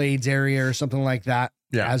Everglades area or something like that,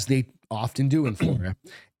 as they often do in Florida.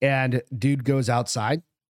 And dude goes outside,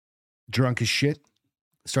 drunk as shit,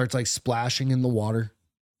 starts like splashing in the water,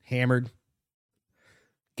 hammered.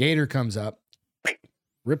 Gator comes up,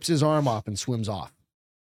 rips his arm off and swims off.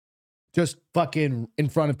 Just fucking in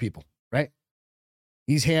front of people, right?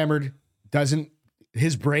 He's hammered,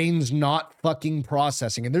 his brain's not fucking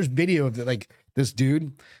processing. And there's video of like this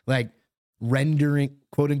dude like rendering,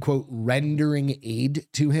 quote unquote, rendering aid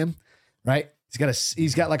to him, right?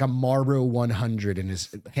 He's got like a Marlboro 100 in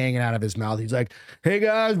his hanging out of his mouth. He's like, "Hey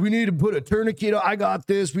guys, we need to put a tourniquet. I got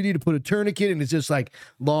this. We need to put a tourniquet." And it's just like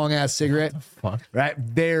long ass cigarette, right?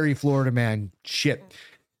 Very Florida man shit.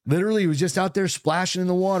 Literally, he was just out there splashing in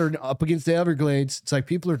the water up against the Everglades. It's like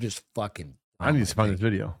people are just fucking. I need to find this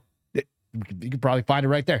video. You could probably find it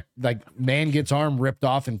right there. Like man gets arm ripped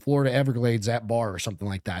off in Florida Everglades at bar or something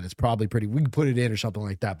like that. It's probably pretty. We can put it in or something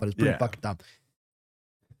like that, but it's pretty fucking dumb.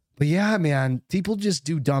 But yeah, man, people just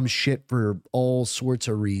do dumb shit for all sorts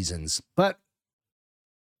of reasons. But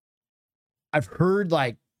I've heard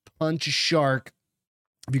like punch a shark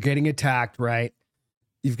if you're getting attacked, right?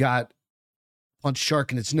 You've got punch a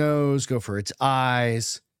shark in its nose, go for its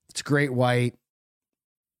eyes. It's great white.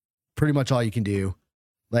 Pretty much all you can do.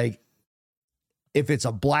 Like if it's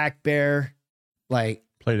a black bear, like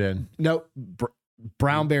play dead. No,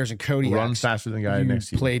 brown bears and Kodiaks run faster than the guy next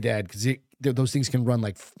to you. Play dead because those things can run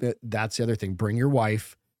like. That's the other thing. Bring your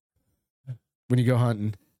wife when you go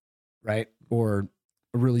hunting, right? Or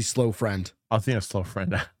a really slow friend. I'll think a slow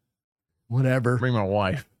friend. Whatever. Bring my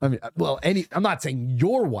wife. I mean, well, I'm not saying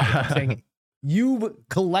your wife. I'm saying you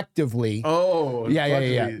collectively. Oh,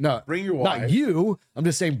 yeah. No, bring your wife. Not you. I'm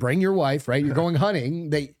just saying, bring your wife. Right? You're going hunting.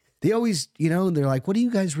 They always, they're like, "What do you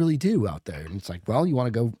guys really do out there?" And it's like, well, you want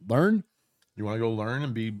to go learn. You want to go learn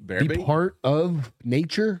and be part of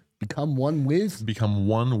nature. Become one with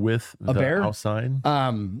the bear outside.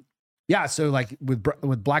 Yeah. So like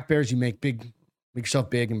with black bears, you make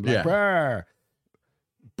yourself big and black. Yeah.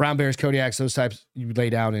 Brown bears, Kodiaks, those types, you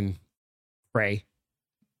lay down and pray,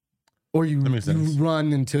 or you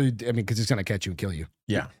run until because it's gonna catch you and kill you.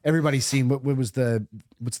 Yeah. Everybody's seen what's the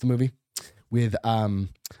movie with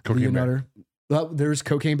Leonardo? Well, there's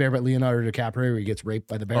Cocaine Bear, but Leonardo DiCaprio where he gets raped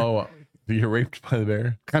by the bear. Oh, you get raped by the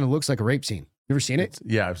bear? Kind of looks like a rape scene. You ever seen it?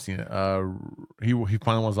 Yeah, I've seen it. He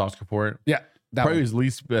finally won his Oscar for it. Yeah, probably his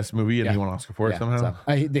least best movie, and he won an Oscar for it somehow.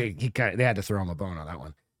 So, they had to throw him a bone on that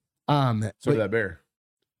one. So did that bear.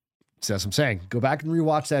 So that's what I'm saying. Go back and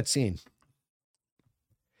rewatch that scene.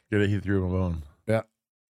 Yeah, he threw him a bone. Yeah,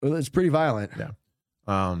 well, it's pretty violent. Yeah.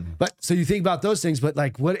 But so you think about those things, but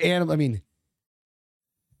like what animal? I mean,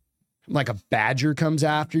 like a badger comes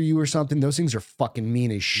after you or something. Those things are fucking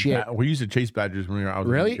mean as shit. We used to chase badgers when we were out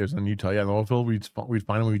really? in Utah. Yeah, in the oil field, we'd find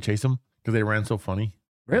them and we'd chase them because they ran so funny.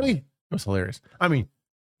 Really? It was hilarious. I mean,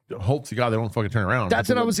 hope to God they don't fucking turn around. That's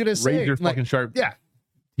what I was gonna say. Raise your fucking sharp yeah.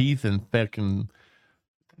 teeth and fucking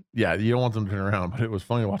yeah. You don't want them to turn around, but it was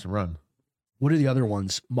funny to watch them run. What are the other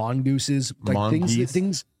ones? Mongooses, like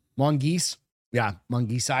things. Mongoose. Yeah,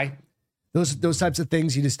 mongoosei. Those types of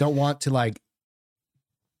things you just don't want to like.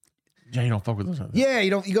 Yeah, you don't fuck with those. Yeah,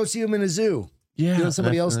 you go see them in a zoo. Yeah,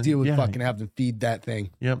 somebody else deal with fucking have them feed that thing.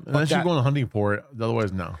 Yep, unless you're going hunting for it.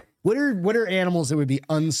 Otherwise, no. What are animals that would be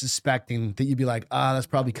unsuspecting that you'd be like, that's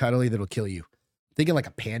probably cuddly that'll kill you? Thinking like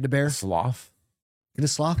a panda bear, sloth. Can a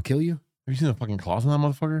sloth kill you? Have you seen the fucking claws on that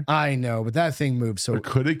motherfucker? I know, but that thing moves so. But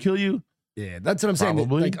could it kill you? Yeah, that's what I'm saying.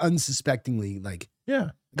 Like unsuspectingly, like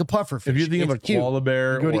yeah, like a puffer fish. If you're thinking of a koala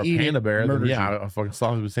bear or a panda bear, then yeah, a fucking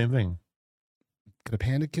sloth is the same thing. Could a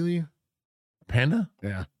panda kill you? Panda?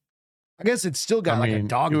 Yeah. I guess it's still got like a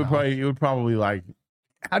dog. It would probably like.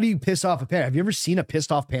 How do you piss off a panda? Have you ever seen a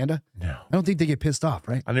pissed off panda? No. I don't think they get pissed off,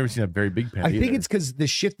 right? I've never seen a very big panda. I think it's because the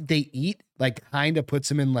shit that they eat, like, kind of puts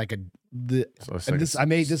them in like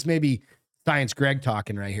this may be Science Greg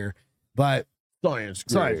talking right here, but Science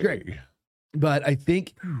Greg. But I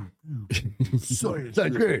think Science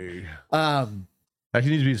Greg.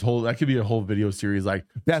 Actually, needs to be his whole. That could be a whole video series, like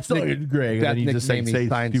Beth Greg, and then you just like say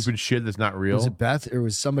science. stupid shit that's not real. Was it Beth or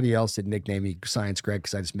was somebody else that nicknamed me Science Greg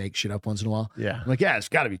because I just make shit up once in a while? Yeah, I'm like, yeah, it's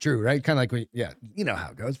got to be true, right? Kind of like, you know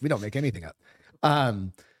how it goes. We don't make anything up.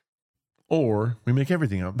 Or we make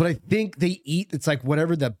everything up. But I think they eat. It's like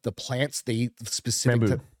whatever the plants they eat specific.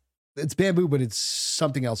 Bamboo. It's bamboo, but it's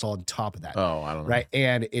something else on top of that. Oh, I don't know. Right,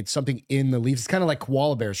 and it's something in the leaves. It's kind of like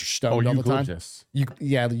koala bears are stoned all the time.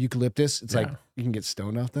 Yeah, the eucalyptus. It's like you can get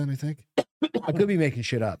stoned off then. I think I could be making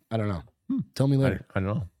shit up. I don't know. Tell me later. I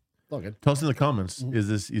don't know. All good. Tell us in the comments.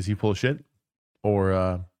 Is he full of shit,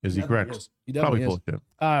 or is he correct? He Probably definitely full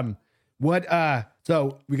of shit.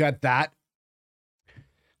 So we got that,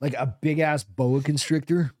 like a big ass boa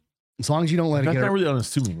constrictor. As long as you don't let it That's get. not really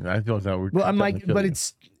unassuming. I feel like that. Well, I'm like, but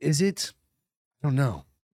is it? I don't know.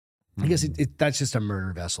 I guess that's just a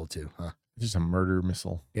murder vessel too, huh? It's just a murder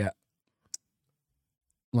missile. Yeah.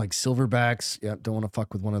 Like silverbacks. Yeah, don't want to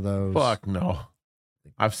fuck with one of those. Fuck no.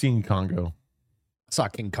 I've seen Congo. I saw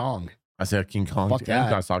King Kong. I said King Kong. Fuck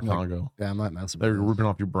that. I saw Congo. Yeah, I'm not messing with They're those. ripping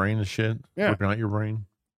off your brain and shit. Yeah. Ripping out your brain.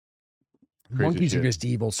 Crazy Monkeys shit. are just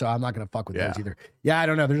evil, so I'm not gonna fuck with those either. Yeah, I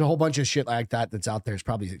don't know. There's a whole bunch of shit like that that's out there. It's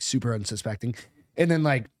probably like super unsuspecting. And then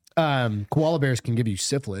like koala bears can give you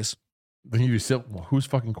syphilis. Who's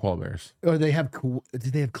fucking koala bears? Or they have do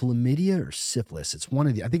they have chlamydia or syphilis? It's one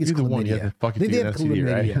of the. I think it's Either chlamydia. one. You have to fucking They do an have STD,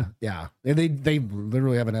 chlamydia. right? Yeah, they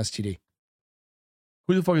literally have an STD.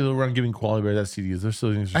 Who the fuck is around giving koala bears STDs? They're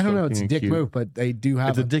still. I don't know. It's a dick move, but they do have.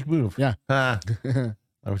 It's a dick move. Yeah. I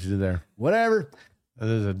what you did there. Whatever. That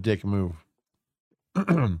is a dick move.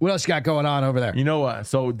 What else you got going on over there? You know what?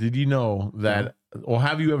 So did you know that? Well,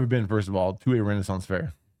 have you ever been, first of all, to a Renaissance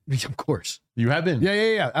fair? Of course. You have been.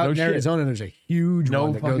 Yeah. Out in Arizona, there's a huge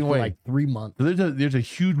one that goes for like 3 months. So there's a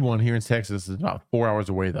huge one here in Texas. It's about 4 hours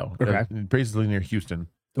away though. Okay. Basically near Houston.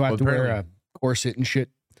 Do I have to wear a corset and shit?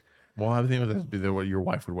 Well, I think that would be what your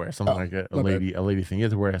wife would wear, something like a lady thing. You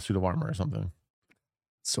have to wear a suit of armor or something.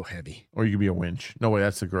 So heavy. Or you could be a winch. No way,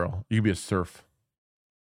 that's a girl. You could be a surf.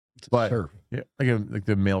 Surf. Yeah, like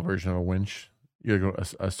the male version of a winch. You're go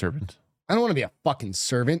a servant. I don't want to be a fucking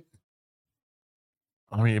servant.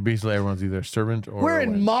 I mean, basically everyone's either a servant or we're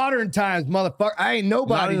in modern times, motherfucker. I ain't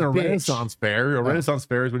nobody. Not in a Renaissance fair. A Renaissance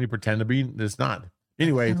fair is when you pretend to be. It's not.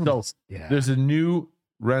 Anyway, so there's a new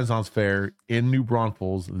Renaissance fair in New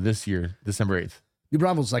Braunfels this year, December 8th. New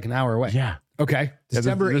Braunfels like an hour away. Yeah. Okay.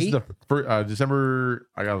 December 8th. This is the first, December.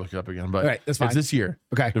 I gotta look it up again, but all right, that's fine. It's this year.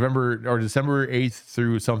 Okay. November or December 8th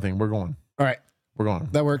through something. We're going. All right. We're going.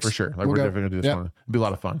 That works. For sure. Like we're definitely gonna do this one. It'll be a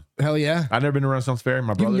lot of fun. Hell yeah. I've never been to a Renaissance fair.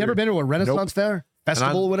 My brother. You've never been to a Renaissance fair?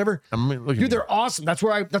 Festival or whatever? Dude, they're awesome. That's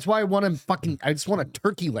why I want to fucking I just want a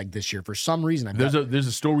turkey leg this year for some reason. There's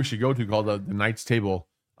a store we should go to called the Knight's Table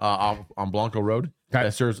on Blanco Road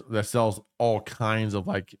that sells all kinds of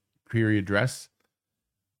like period dress.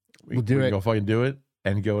 We'll do it. Go fucking do it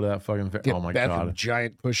and go to that fucking fair. Oh my god.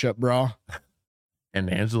 Giant push-up bra. And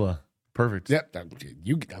Angela. Perfect. Yep.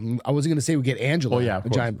 I wasn't gonna say we get Angela a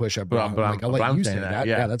giant push-up bra. But I'll let you say that.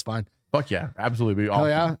 Yeah, that's fine. Fuck yeah. Absolutely. Awesome. Oh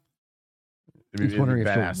yeah. I'm just wondering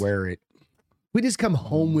if she'll wear it. We just come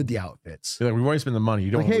home with the outfits. Like, we've already spent the money.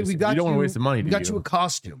 You don't, you don't want to waste the money. We got you a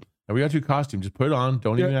costume. And we got you a costume. Just put it on.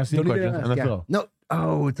 Don't even ask any questions. And that's all. No.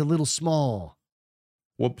 Oh, it's a little small.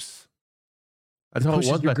 Whoops. That's how it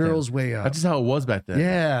was back girl's then. Way up. That's just how it was back then.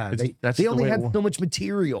 Yeah. They only had so much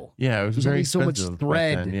material. Yeah. It was very so much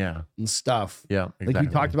thread and stuff. Yeah. Exactly. Like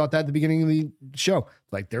we talked about that at the beginning of the show.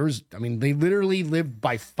 Like they literally lived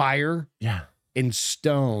by fire. Yeah. In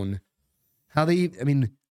stone. They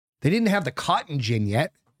didn't have the cotton gin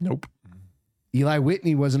yet. Nope. Eli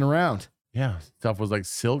Whitney wasn't around. Yeah. Stuff was like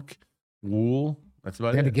silk, wool. That's about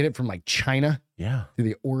it. They had to get it from like China. Yeah. To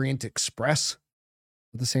the Orient Express.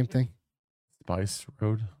 The same thing. Spice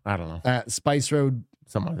Road. I don't know. Spice Road.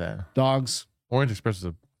 Something like that. Dogs. Orient Express is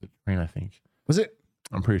a train, I think. Was it?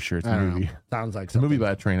 I'm pretty sure it's a movie. Sounds like it's a movie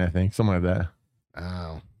by a train, I think. Something like that.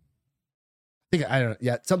 Oh. I don't know.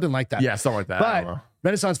 Yeah, something like that. Yeah, something like that. But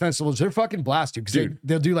Renaissance festivals, they're fucking blasted because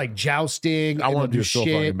they'll do like jousting. I want to do it so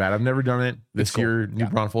fucking bad. I've never done it. This year, New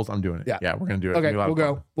Braunfels, I'm doing it. Yeah, we're gonna do it. Okay, we'll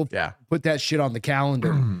go. We'll put that shit on the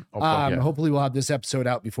calendar. Hopefully, we'll have this episode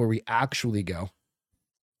out before we actually go.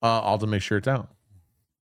 I'll have to make sure it's out.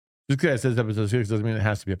 Just because it says episode 6 doesn't mean it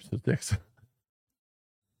has to be episode 6.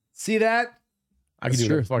 See that? I can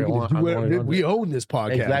do whatever I want. We own this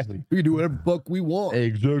podcast. Exactly. We can do whatever the fuck we want.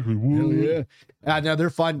 Exactly. Hell yeah. No, they're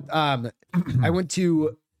fun. I went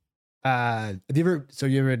to have you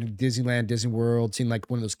ever at Disneyland, Disney World, seen like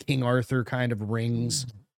one of those King Arthur kind of rings?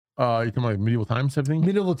 You talking about like medieval times type thing?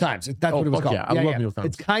 Medieval times. That's what it was called. Yeah, I love medieval times.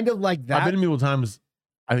 It's kind of like that. I've been to medieval times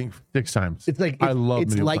I think 6 times. It's like I love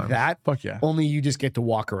it's medieval like times. that. Fuck yeah. Only you just get to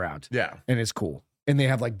walk around. Yeah. And it's cool. And they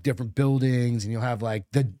have like different buildings, and you'll have like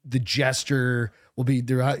the jester will be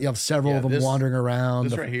there. You have several of them wandering around.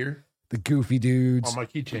 This right here, the goofy dudes. on my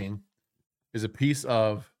keychain, is a piece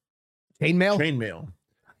of Chainmail.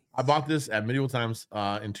 I bought this at Medieval Times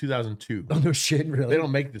in 2002. Oh no shit! Really? They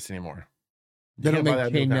don't make this anymore. They don't make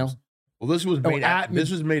chainmail. Well, this was made at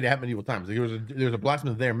Medieval Times. There was a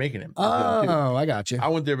blacksmith there making it. Oh, I got you. I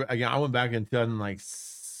went there again. I went back in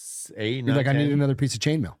 2008. You're like, I need another piece of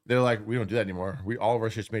chainmail. They're like, we don't do that anymore. All of our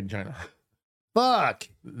shit's made in China. Fuck.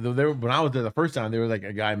 When I was there the first time, there was like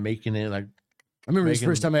a guy making it. Like, I remember the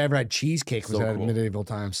first time I ever had cheesecake was at Medieval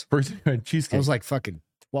Times. First time I had cheesecake. I was like fucking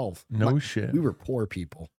 12. No shit. We were poor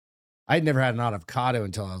people. I'd never had an avocado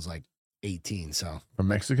until I was like 18. So from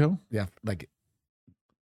Mexico? Yeah, like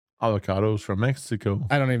avocados from Mexico.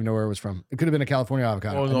 I don't even know where it was from. It could have been a California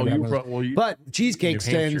avocado. Oh no, but cheesecake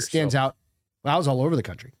stands out. Well, I was all over the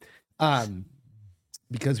country,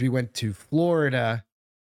 because we went to Florida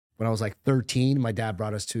when I was like 13. My dad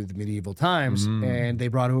brought us to the Medieval Times, and they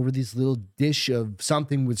brought over this little dish of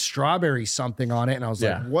something with strawberry something on it, and I was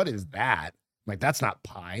like, "What is that?" I'm like, that's not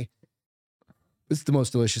pie. This is the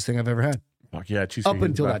most delicious thing I've ever had. Fuck yeah, cheesecake. Up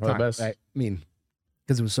until that time, right? I mean,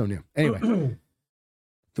 because it was so new. Anyway,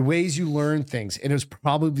 the ways you learn things, and it was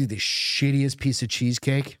probably the shittiest piece of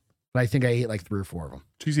cheesecake, but I think I ate like 3 or 4 of them.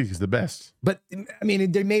 Cheesecake is the best. But I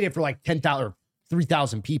mean, they made it for like 10,000 or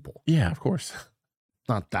 3,000 people. Yeah, of course.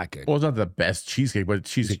 Not that good. Well, it's not the best cheesecake, but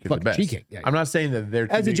cheesecake is the best. Cheesecake, yeah. I'm not saying that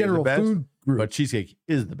they're as a general best, food group, but cheesecake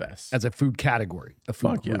is the best as a food category. A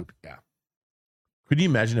food group, yeah. Could you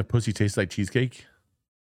imagine if pussy tastes like cheesecake?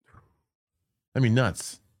 That'd be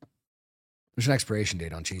nuts. There's an expiration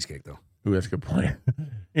date on cheesecake, though. Ooh, that's a good point.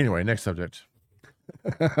 Anyway, next subject.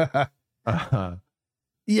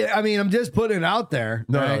 Yeah, I mean, I'm just putting it out there.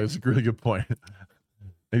 No, right? no, it's a really good point.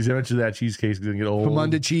 Eventually, that cheesecake's gonna get old.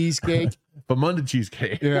 Famunda cheesecake. Famunda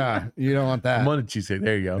cheesecake. Yeah, you don't want that. Famunda cheesecake.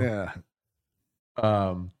 There you go.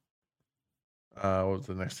 Yeah. What was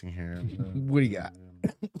the next thing here? What do you got?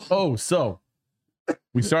 Oh, so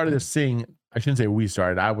we started this thing. I shouldn't say we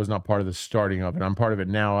started. I was not part of the starting of it. I'm part of it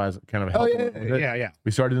now as kind of helping with it. Yeah.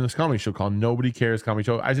 We started in this comedy show called Nobody Cares Comedy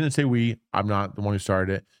Show. I didn't say we. I'm not the one who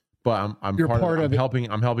started it, but I'm part of it.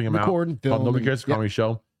 I'm helping him out. Called Nobody Cares Comedy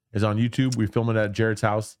Show. Is on YouTube. We film it at Jared's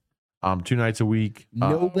house. 2 nights a week.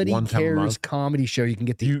 Nobody Cares Comedy Show. You can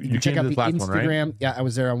get you can check out the Instagram. One, right? Yeah, I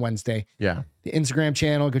was there on Wednesday. Yeah. The Instagram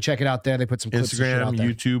channel. Go check it out there. They put some clips Instagram,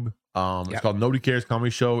 YouTube. It's called Nobody Cares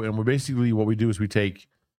Comedy Show. And we're basically what we do is we take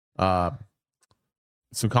some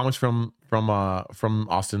comics from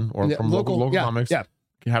Austin or from local comics. Yeah.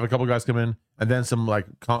 Have a couple guys come in, and then some like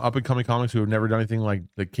up and coming comics who have never done anything, like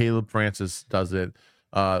Caleb Francis does it.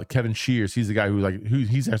 Kevin Shears, he's the guy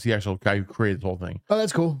he's actually the actual guy who created the whole thing. Oh,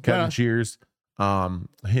 that's cool. Kevin Shears,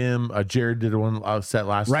 Jared did one set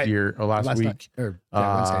last year or last week.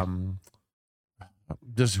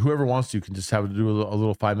 Just whoever wants to can just have to do a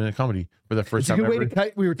little 5-minute comedy for the first time. It's a good way to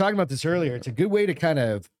cut. We were talking about this earlier. It's a good way to kind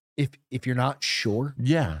of if you're not sure,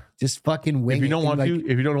 just fucking wing. If you don't want to,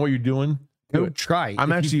 if you don't know what you're doing, go try.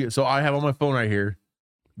 So I have on my phone right here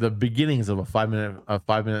the beginnings of a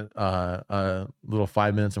 5-minute little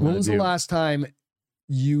 5 minutes. When was the last time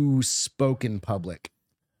you spoke in public?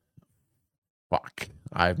 Fuck,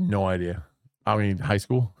 I have no idea. I mean, high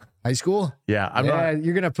school. High school? Yeah,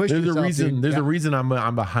 you're gonna push. There's yourself, a reason. dude. There's a reason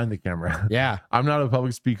I'm behind the camera. Yeah, I'm not a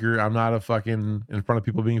public speaker. I'm not a fucking in front of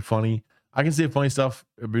people being funny. I can say funny stuff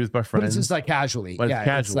with my friends. But it's just like casually. But it's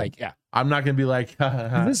casual. It's like, I'm not gonna be like.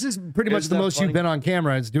 This is pretty much the most you've been on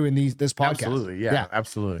camera is doing this podcast. Absolutely, yeah,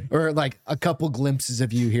 absolutely. Or like a couple glimpses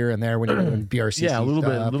of you here and there when you're doing BRC. Yeah, a little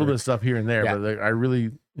bit of stuff here and there. But like, I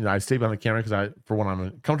really, I stay behind the camera because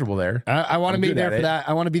I'm comfortable there. I want to be there for that.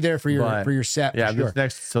 I want to be there for your set. Yeah, sure.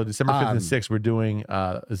 So December 5th and 6th we're doing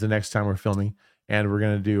is the next time we're filming, and we're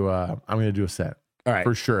gonna do. I'm gonna do a set. All right,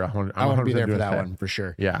 for sure. I want to be there for that one for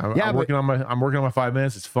sure. Yeah, I'm working on my 5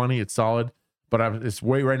 minutes. It's funny, it's solid, but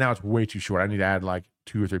right now it's way too short. I need to add like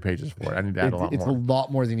 2 or 3 pages for it. I need to add a lot more. It's a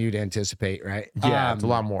lot more than you'd anticipate, right? Yeah, it's a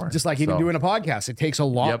lot more. Just like even doing a podcast, it takes a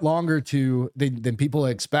lot longer than people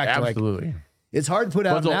expect. Absolutely. Like, it's hard to put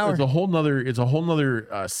out an hour. It's a whole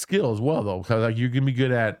nother skill as well, though, because like you can be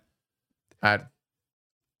good at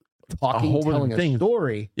talking, telling a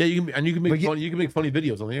story. Yeah, you can make funny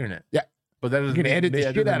videos on the internet. Yeah. But that doesn't you can edit the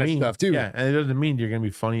shit out of stuff too. Yeah, and it doesn't mean you're gonna be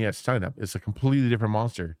funny at stand up. It's a completely different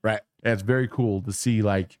monster. Right. And it's very cool to see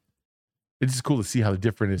like it's just cool to see how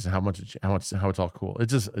different it is and how it's all cool.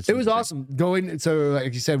 It was interesting. Awesome going. So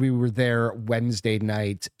like you said, we were there Wednesday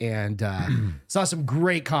night and saw some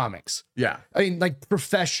great comics. Yeah. I mean, like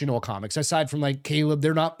professional comics, aside from like Caleb,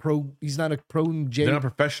 they're not pro. He's not a pro. They're not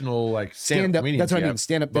professional, like stand up. That's what I mean.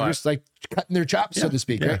 Stand up. They're just like cutting their chops, so to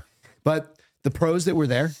speak. Right. But the pros that were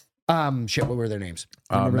there, what were their names?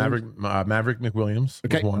 Maverick McWilliams.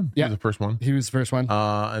 Okay. Was one. Yeah. He was the first one. He was the first one.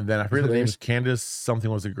 And then I forget the name. Candace something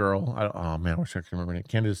was a girl. Oh man, I wish I could remember her name.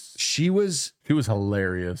 Candace. She was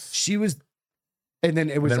hilarious. She was, and then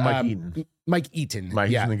it was Mike Eaton. Mike Eaton.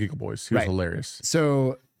 Mike Eaton, the Giggle Boys. He was hilarious.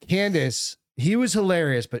 So Candace, he was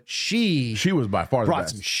hilarious, but she was by far the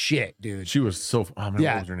best. Some shit, dude. She was so. What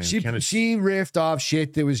was her name? She riffed off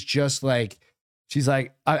shit that was just like, she's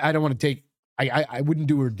like, I don't want to take. I wouldn't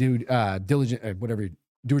do her diligent whatever,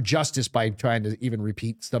 do her justice by trying to even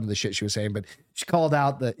repeat some of the shit she was saying, but she called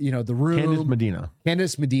out the room.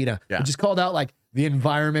 Candace Medina. Yeah. Just called out like the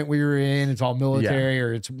environment we were in. It's all military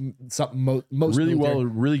or it's something most really military.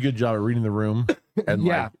 really good job at reading the room. And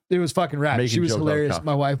it was fucking rad. She was hilarious.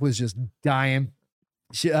 My wife was just dying.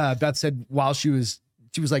 She Beth said while she was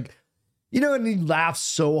like, and he laughs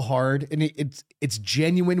so hard, and it's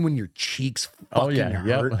genuine when your cheeks fucking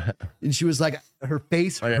hurt. Yep. And she was like, her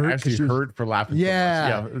face hurt. Actually hurt for laughing. Yeah,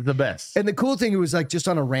 so much. Yeah, the best. And the cool thing, it was like just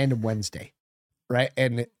on a random Wednesday, right?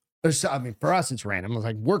 And I mean, for us, it's random. It was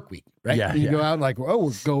like work week, right? Yeah, you go out like,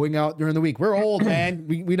 we're going out during the week. We're old, man.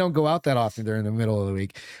 We don't go out that often during the middle of the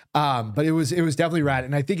week. But it was definitely rad,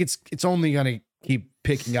 and I think it's only gonna keep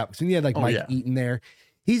picking up. So we had like Mike Eaton there.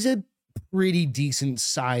 He's a pretty decent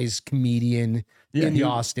sized comedian in the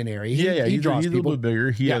Austin area. He draws he's a little bit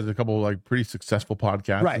bigger. He has a couple of like pretty successful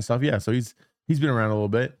podcasts and stuff. Yeah, so he's been around a little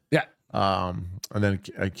bit. Yeah. And then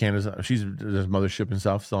Candace, she's does mothership and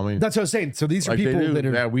stuff. So I mean, that's what I was saying. So these are people that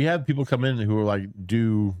are. Yeah, we have people come in who are like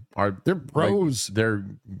they're pros. Like, they're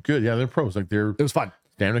good. Yeah, they're pros. Like it was fun.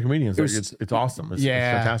 Stand-up comedians. It's awesome. It's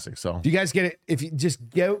fantastic. So do you guys get it? If you just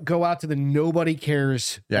go out to the Nobody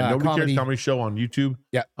Cares. Nobody Cares comedy show on YouTube.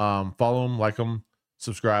 Yeah. Follow them, like them,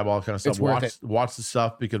 subscribe, all that kind of stuff. Watch the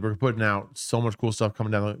stuff because we're putting out so much cool stuff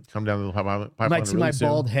coming down the pipeline. You might see my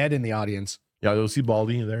bald head in the audience. Yeah, you'll see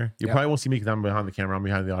Baldy there. You probably won't see me because I'm behind the camera. I'm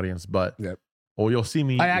behind the audience, but you'll see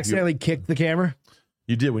me. I accidentally kicked the camera.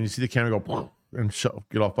 You did when you see the camera go and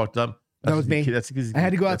get all fucked up. That was me. I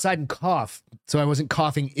had to go outside and cough, so I wasn't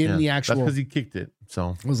coughing in the actual. That's because he kicked it.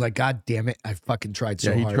 So I was like, God damn it! I fucking tried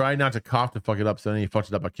so hard. He tried not to cough to fuck it up, so then he fucked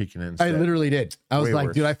it up by kicking it instead. I literally did. I was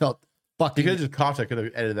like, dude, I felt fucking. You could have just coughed. I could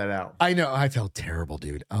have edited that out. I know. I felt terrible,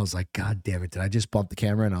 dude. I was like, God damn it! Did I just bump the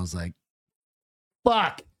camera? And I was like,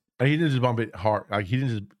 fuck. And he didn't just bump it hard. Like he didn't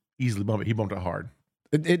just easily bump it. He bumped it hard.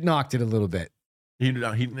 It knocked it a little bit. He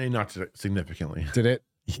knocked it significantly. Did it?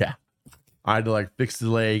 Yeah. I had to like fix the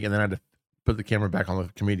leg, and then I had to put the camera back on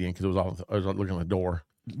the comedian because I was looking at the door.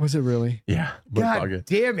 Was it really? Yeah. God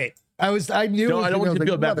damn it! I knew. No, I don't want you to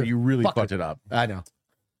feel bad, but you really fucked it up. I know.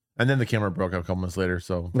 And then the camera broke up a couple months later.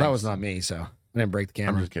 So that was not me. So I didn't break the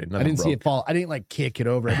camera. I'm just kidding. I didn't see it fall. I didn't like kick it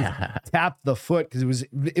over. I just tapped the foot because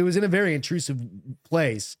it was in a very intrusive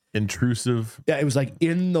place. Intrusive. Yeah, it was like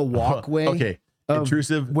in the walkway. Okay.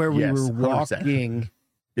 Intrusive. Where we were walking. 100%.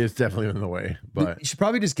 It's definitely in the way. But you should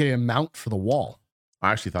probably just get a mount for the wall.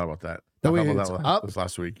 I actually thought about that. That way that was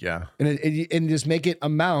last week. Yeah. And just make it a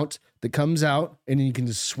mount that comes out, and then you can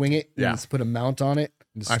just swing it. And just put a mount on it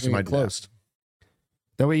and just swing it closed.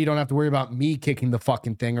 That way you don't have to worry about me kicking the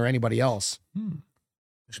fucking thing or anybody else. You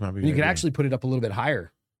can actually put it up a little bit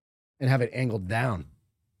higher and have it angled down.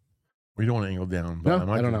 We don't want to angle down, but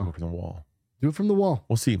I don't know. From the wall. Do it from the wall.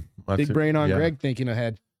 We'll see. Big brain on Greg thinking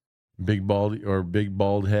ahead. Big bald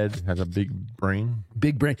head has a big brain.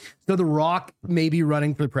 Big brain. So The Rock may be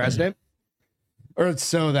running for president. Or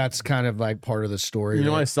so that's kind of like part of the story. You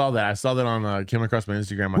know, I saw that. I saw that on came across my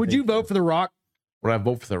Instagram. Would you vote for The Rock? Would I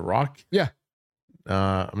vote for The Rock? Yeah.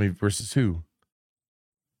 I mean, versus who?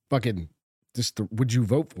 Fucking would you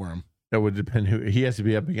vote for him? That would depend who he has to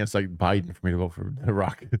be up against, like Biden, for me to vote for The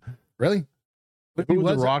Rock. Really? If it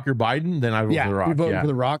was The Rock or Biden, then I'd vote for The Rock. For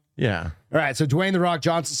The Rock? Yeah. All right. So Dwayne The Rock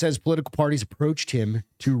Johnson says political parties approached him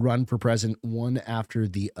to run for president one after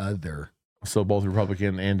the other. So both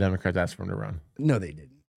Republican and Democrats asked for him to run. No, they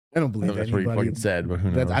didn't. I don't believe that's anybody. What he fucking said, but who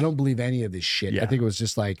knows? I don't believe any of this shit. I think it was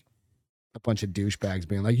just like a bunch of douchebags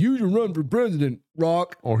being like, "You should run for president,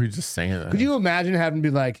 Rock." Or he's just saying that. Could you imagine having to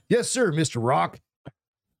be like, "Yes, sir, Mr. Rock"?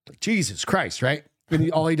 Jesus Christ, right? And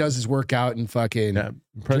all he does is work out and fucking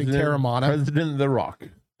drink Terramana. President The Rock.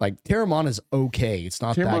 Like Terramana's okay. It's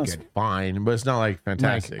not that good. Fine, but it's not like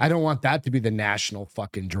fantastic. Like, I don't want that to be the national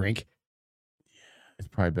fucking drink. It's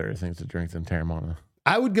probably better things to drink than Terramana.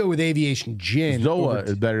 I would go with Aviation Gin. Zoa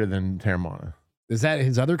is better than Terramana. Is that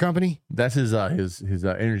his other company? That's his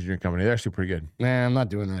energy drink company. They're actually pretty good. Nah, I'm not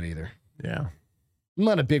doing that either. Yeah. I'm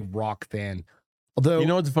not a big Rock fan. Although, you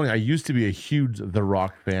know what's funny? I used to be a huge The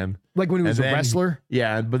Rock fan. Like when he was a wrestler?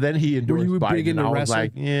 Yeah, but then he endorsed Biden, and I was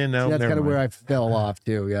like, yeah, no, that's kind of where I fell off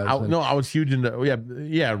too. Yeah, I was huge into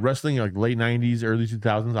wrestling, like late 90s, early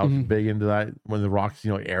 2000s. I was big into that when the Rock's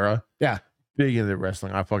era. Yeah, big into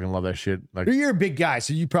wrestling. I fucking love that shit. Like, you're a big guy,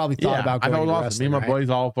 so you probably thought about going to wrestling. Me and my buddies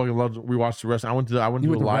all fucking loved. We watched the wrestling. I went to a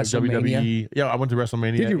live WWE. Yeah, I went to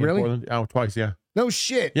WrestleMania. Did you really? Portland, twice. Yeah. No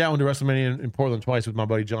shit. Yeah, I went to WrestleMania in Portland twice with my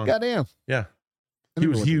buddy John. Goddamn. Yeah. He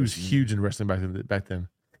was huge in wrestling back then.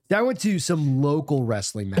 I went to some local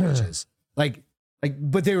wrestling matches, but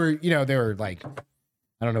they were, they were like,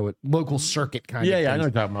 I don't know what local circuit kind of. Yeah, I know what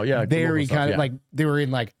you're talking about. Yeah, very kind of like they were in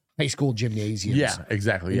like high school gymnasiums. Yeah,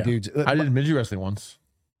 exactly. Yeah, dudes. I did midget wrestling once.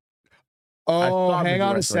 Oh, hang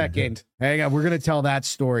on a second. Hang on, we're gonna tell that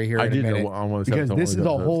story here in a minute because this is a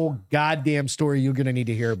whole goddamn story you're gonna need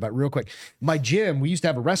to hear. But real quick, my gym, we used to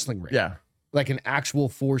have a wrestling ring. Yeah, like an actual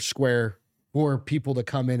 4 square. For people to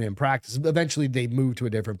come in and practice. Eventually, they moved to a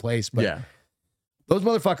different place. But those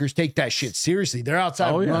motherfuckers take that shit seriously. They're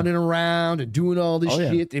outside running around and doing all this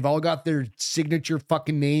shit. They've all got their signature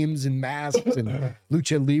fucking names and masks and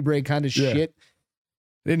lucha libre kind of shit.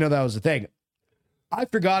 I didn't know that was a thing. I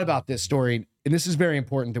forgot about this story, and this is very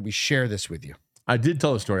important that we share this with you. I did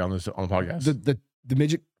tell the story on the podcast. The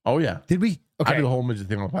midget. Oh yeah, did we? Okay, I did the whole midget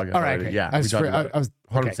thing on the podcast. All right, okay. Yeah, I was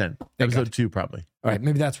 100%. Episode 2 probably. All right,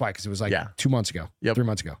 maybe that's why, because it was like 2 months ago, 3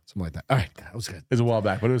 months ago, something like that. All right, that was good. It was a while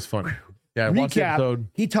back, but it was fun. Yeah, watch the episode.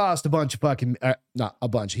 He tossed a bunch of fucking, not a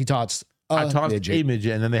bunch. He tossed. I tossed a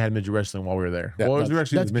midget, and then they had midget wrestling while we were there. That's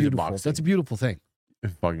beautiful. That's a beautiful thing.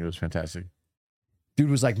 It was fantastic. Dude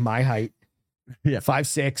was like my height. Yeah,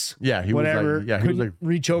 5'6". Yeah, he whatever. Was like, he was like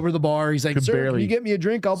reach over the bar. He's like, sir, can you get me a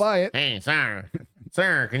drink? I'll buy it. Hey, sir,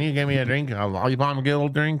 can you get me a drink? You buy me a little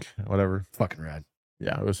drink, whatever. Fucking rad.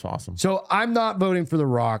 Yeah, it was awesome. So I'm not voting for The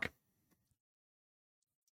Rock.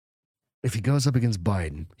 If he goes up against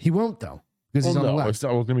Biden, he won't though, because he's on the left. It's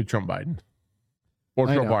going to be Trump Biden or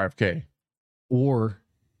Trump RFK. Or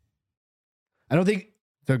I don't think.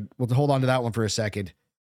 We'll hold on to that one for a second.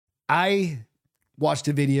 I watched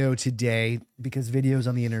a video today because videos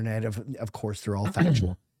on the internet, of course, they're all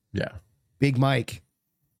factual. Yeah. Big Mike,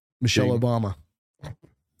 Michelle Obama.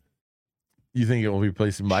 You think it will be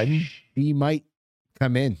replacing Biden? She might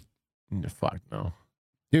come in. Fuck no.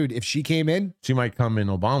 Dude, if she came in. She might come in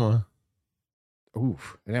Obama.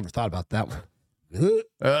 Oof. I never thought about that one.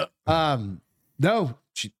 No,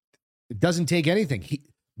 it doesn't take anything.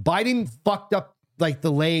 Biden fucked up like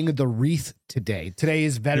the laying of the wreath today. Today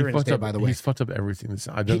is Veterans Day, by the way. He's fucked up everything.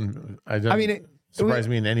 I mean, it surprise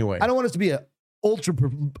me in any way. I don't want us to be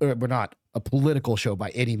we're not a political show by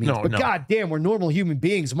any means, but goddamn, we're normal human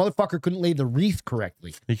beings. The motherfucker couldn't lay the wreath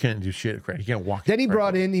correctly. He can't do shit correct. He can't walk. Then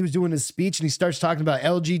he was doing his speech and he starts talking about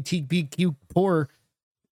LGBTQ poor,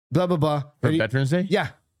 blah, blah, blah. For Veterans Day? Yeah.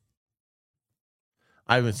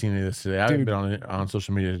 I haven't seen any of this today. I haven't been on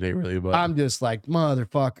social media today, really. But I'm just like,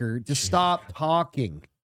 motherfucker, just stop talking.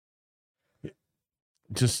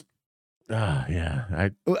 Just, yeah.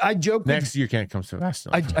 I joke. Next year can't come so fast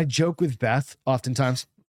enough. I joke with Beth oftentimes.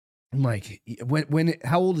 I'm like,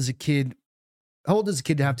 how old is a kid? How old does a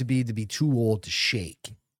kid have to be too old to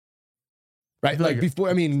shake? Right, like before.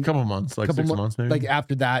 I mean, a couple months, like 6 months, maybe. Like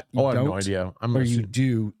after that, I have no idea. I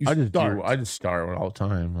just start all the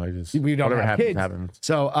time. We don't whatever have happens, kids. happens.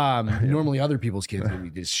 So normally other people's kids we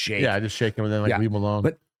just shake. Yeah, I just shake them and then leave them alone.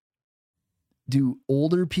 But do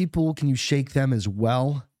older people? Can you shake them as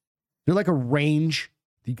well? They're like a range.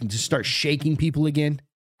 You can just start shaking people again.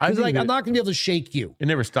 I'm not gonna be able to shake you. It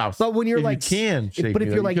never stops. But when you're if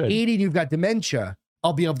you're like 80 and you've got dementia,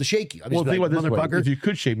 I'll be able to shake you. Well, think about this way. If you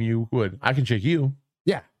could shake me, you would. I can shake you.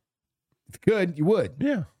 Yeah. If you could, you would.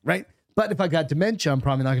 Yeah. Right? But if I got dementia, I'm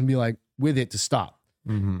probably not going to be like with it to stop.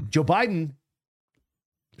 Mm-hmm. Joe Biden,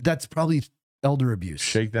 that's probably elder abuse.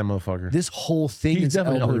 Shake that motherfucker. This whole thing is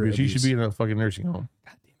definitely elder abuse. He should be in a fucking nursing home.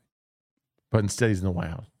 God damn it. But instead, he's in the White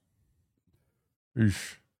House.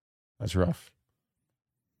 Oof. That's rough.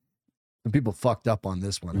 And people fucked up on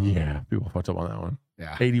this one. Yeah, people fucked up on that one.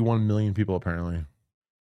 Yeah. 81 million people, apparently.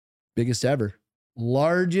 Biggest ever.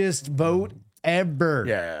 Largest vote ever.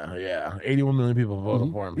 Yeah. 81 million people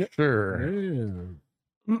voted for him. Yeah. Sure.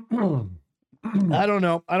 Yeah. I don't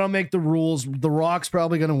know. I don't make the rules. The Rock's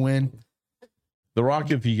probably going to win. The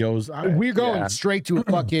Rock, if he goes... We're going straight to a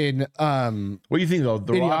fucking... what do you think, though?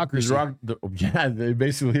 The Rock, it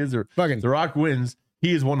basically is. The Rock wins.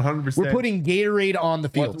 He is 100%. We're putting Gatorade on the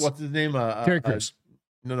field. What's his name? Terry Crews.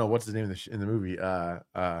 No. What's his name in the movie?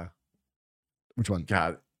 Which one?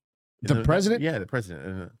 God, The president? Yeah, the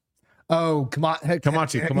president. Oh,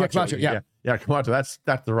 Camacho. Yeah, Camacho. That's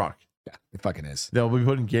The Rock. Yeah, it fucking is. They'll be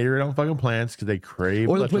putting Gatorade on fucking plants because they crave.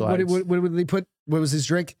 Or what would they put? What was his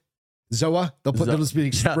drink? Zoa. They'll just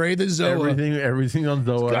spray the Zoa. Everything on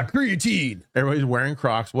Zoa. It's got creatine. Everybody's wearing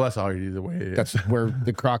Crocs. Well, that's already the way it is. That's where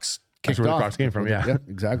the Crocs kicked off. That's where the Crocs came from. Yeah,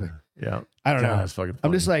 exactly. Yeah, I don't know. That's fucking funny.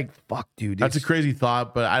 I'm just like, fuck, dude. That's a crazy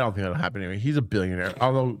thought, but I don't think that'll happen anyway. He's a billionaire.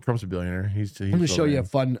 Although Trump's a billionaire, he's I'm gonna show you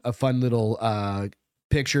a fun little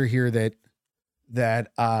picture here that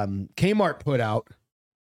Kmart put out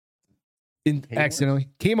accidentally.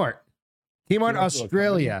 Kmart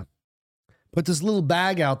Australia put this little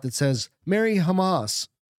bag out that says "Merry Hamas."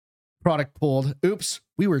 Product pulled. Oops,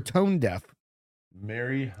 we were tone deaf.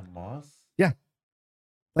 Merry Hamas. Yeah,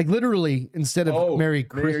 like literally instead of Merry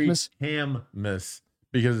Christmas, Hammas,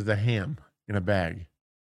 because it's a ham in a bag.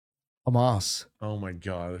 Hamas. Oh my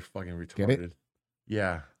god, they're fucking retarded. Get it?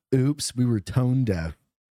 Yeah. Oops, we were tone deaf.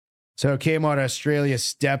 So Kmart Australia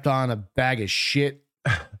stepped on a bag of shit.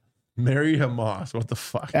 Merry Hamas. What the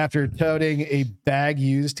fuck? After toting a bag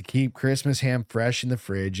used to keep Christmas ham fresh in the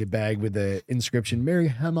fridge, a bag with the inscription "Merry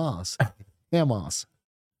Hamas." Hamas.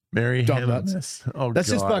 Merry Hamas. Oh, that's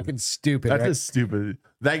just fucking stupid. That's just stupid.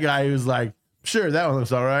 That guy was like, sure, that one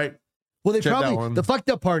looks all right. Well, the fucked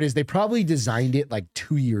up part is they probably designed it like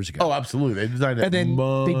 2 years ago. Oh, absolutely. They designed it. And then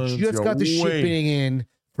they just got the shipping in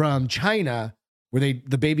from China where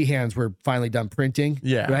the baby hands were finally done printing.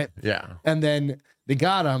 Yeah. Right. Yeah. And then they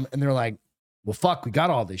got them and they're like, well, fuck, we got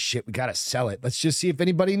all this shit. We got to sell it. Let's just see if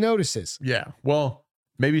anybody notices. Yeah. Well,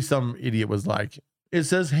 maybe some idiot was like, it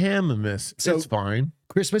says Hamas. So it's fine.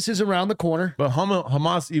 Christmas is around the corner. But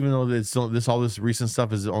Hamas, even though all this recent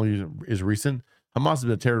stuff is recent, Hamas has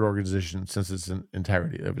been a terror organization since its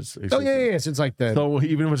entirety. Yeah. Since like so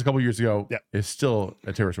even if it was a couple years ago, it's still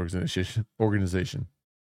a terrorist organization.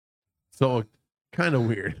 So kind of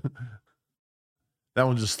weird. That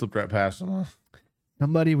one just slipped right past them.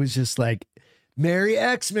 Somebody was just like, Merry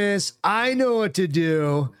Xmas. I know what to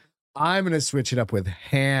do. I'm going to switch it up with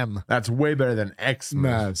ham. That's way better than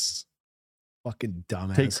Xmas. Fucking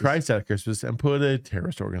dumbass. Take Christ out of Christmas and put a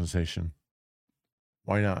terrorist organization.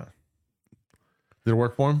 Why not? Did it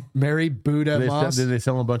work for him? Merry Buddha Moss. Did they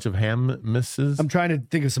sell a bunch of ham misses? I'm trying to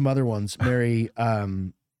think of some other ones. Merry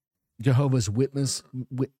Jehovah's Witness.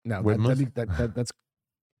 No,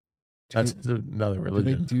 that's another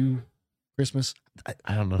religion. Do they do Christmas?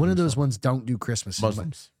 I don't know. One of those ones don't do Christmas.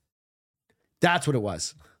 Muslims. That's what it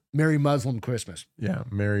was. Merry Muslim Christmas. Yeah,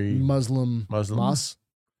 Merry Muslim. Moss.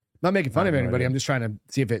 Not making fun of anybody. I'm just trying to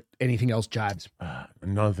see if anything else jives.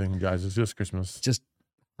 Nothing, guys. It's just Christmas. Just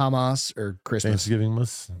Hamas or Christmas. Thanksgiving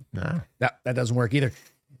was nah. That doesn't work either.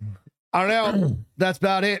 I don't know. That's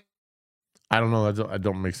about it. I don't know. That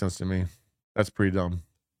don't make sense to me. That's pretty dumb.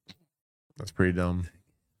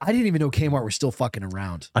 I didn't even know Kmart were still fucking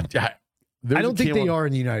around. I don't think they are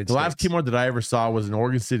in the United States. The last Kmart that I ever saw was in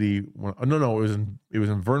Oregon City. It was in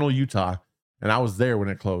Vernal, Utah, and I was there when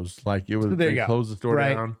it closed. Like it was, they closed the store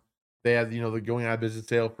down. They had the going out of business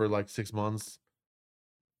sale for like 6 months.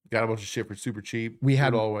 Got a bunch of shit for super cheap. We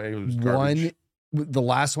had all away. It was garbage. The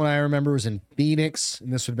last one I remember was in Phoenix,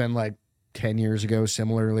 and this would have been like 10 years ago.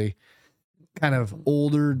 Similarly, kind of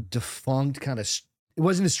older, defunct, kind of. It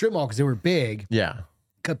wasn't a strip mall because they were big. Yeah,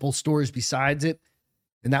 couple stores besides it.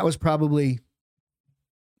 And that was probably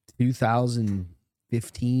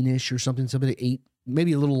 2015-ish or something,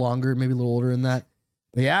 maybe a little longer, maybe a little older than that.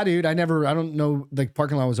 But yeah, dude, I don't know. The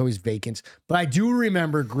parking lot was always vacant. But I do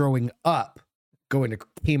remember growing up going to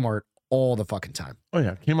Kmart all the fucking time. Oh,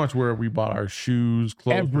 yeah. Kmart's where we bought our shoes,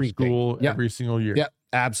 clothes for school every single year. Yep.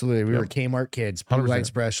 Absolutely. We were Kmart kids. Blue 100%. Light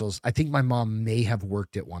specials. I think my mom may have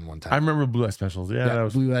worked at one time. I remember blue light specials. Yeah, that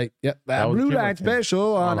was blue light. Yep. Blue light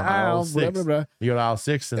special on aisle 6. Blah, blah, blah. You go to aisle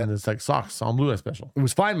 6 and it's like socks on blue light special. It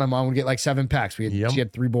was fine. My mom would get like 7 packs. She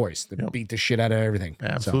had 3 boys that beat the shit out of everything.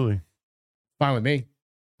 Absolutely. So, fine with me.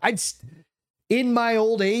 In my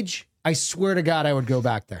old age, I swear to God, I would go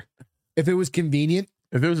back there. If it was convenient.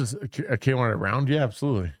 If it was a Kmart around, yeah,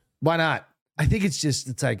 absolutely. Why not? I think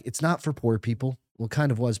it's not for poor people. Well, it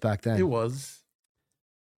kind of was back then. It was.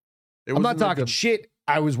 I'm not talking shit.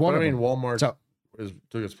 I was one of them. Walmart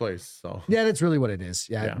took its place. So yeah, that's really what it is.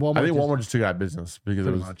 Yeah. Walmart I think Walmart just took out of business because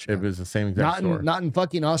it was the same exact store. Not in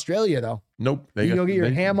fucking Australia though. Nope. You go get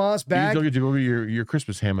your Hamas bag. You go get your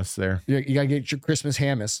Christmas Hamas there. You gotta get your Christmas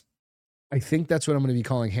Hamas. I think that's what I'm going to be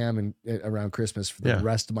calling ham around Christmas for the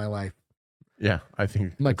rest of my life. Yeah, I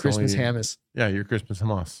think my Christmas Hamas. Yeah, your Christmas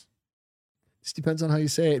Hamas. Just depends on how you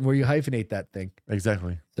say it and where you hyphenate that thing.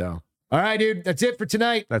 Exactly. So, All right, dude. That's it for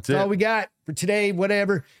tonight. That's it. all we got for today.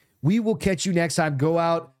 Whatever. We will catch you next time. Go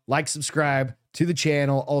out, like, subscribe to the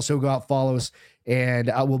channel. Also, go out, follow us,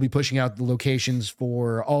 and we'll be pushing out the locations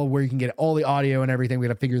for all where you can get all the audio and everything. We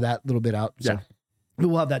got to figure that little bit out. So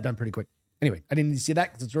we'll have that done pretty quick. Anyway, I didn't need to see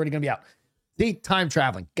that because it's already going to be out. See, time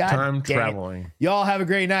traveling. God Time damn it. traveling. Y'all have a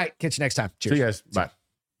great night. Catch you next time. Cheers. See you guys.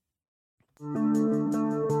 Bye.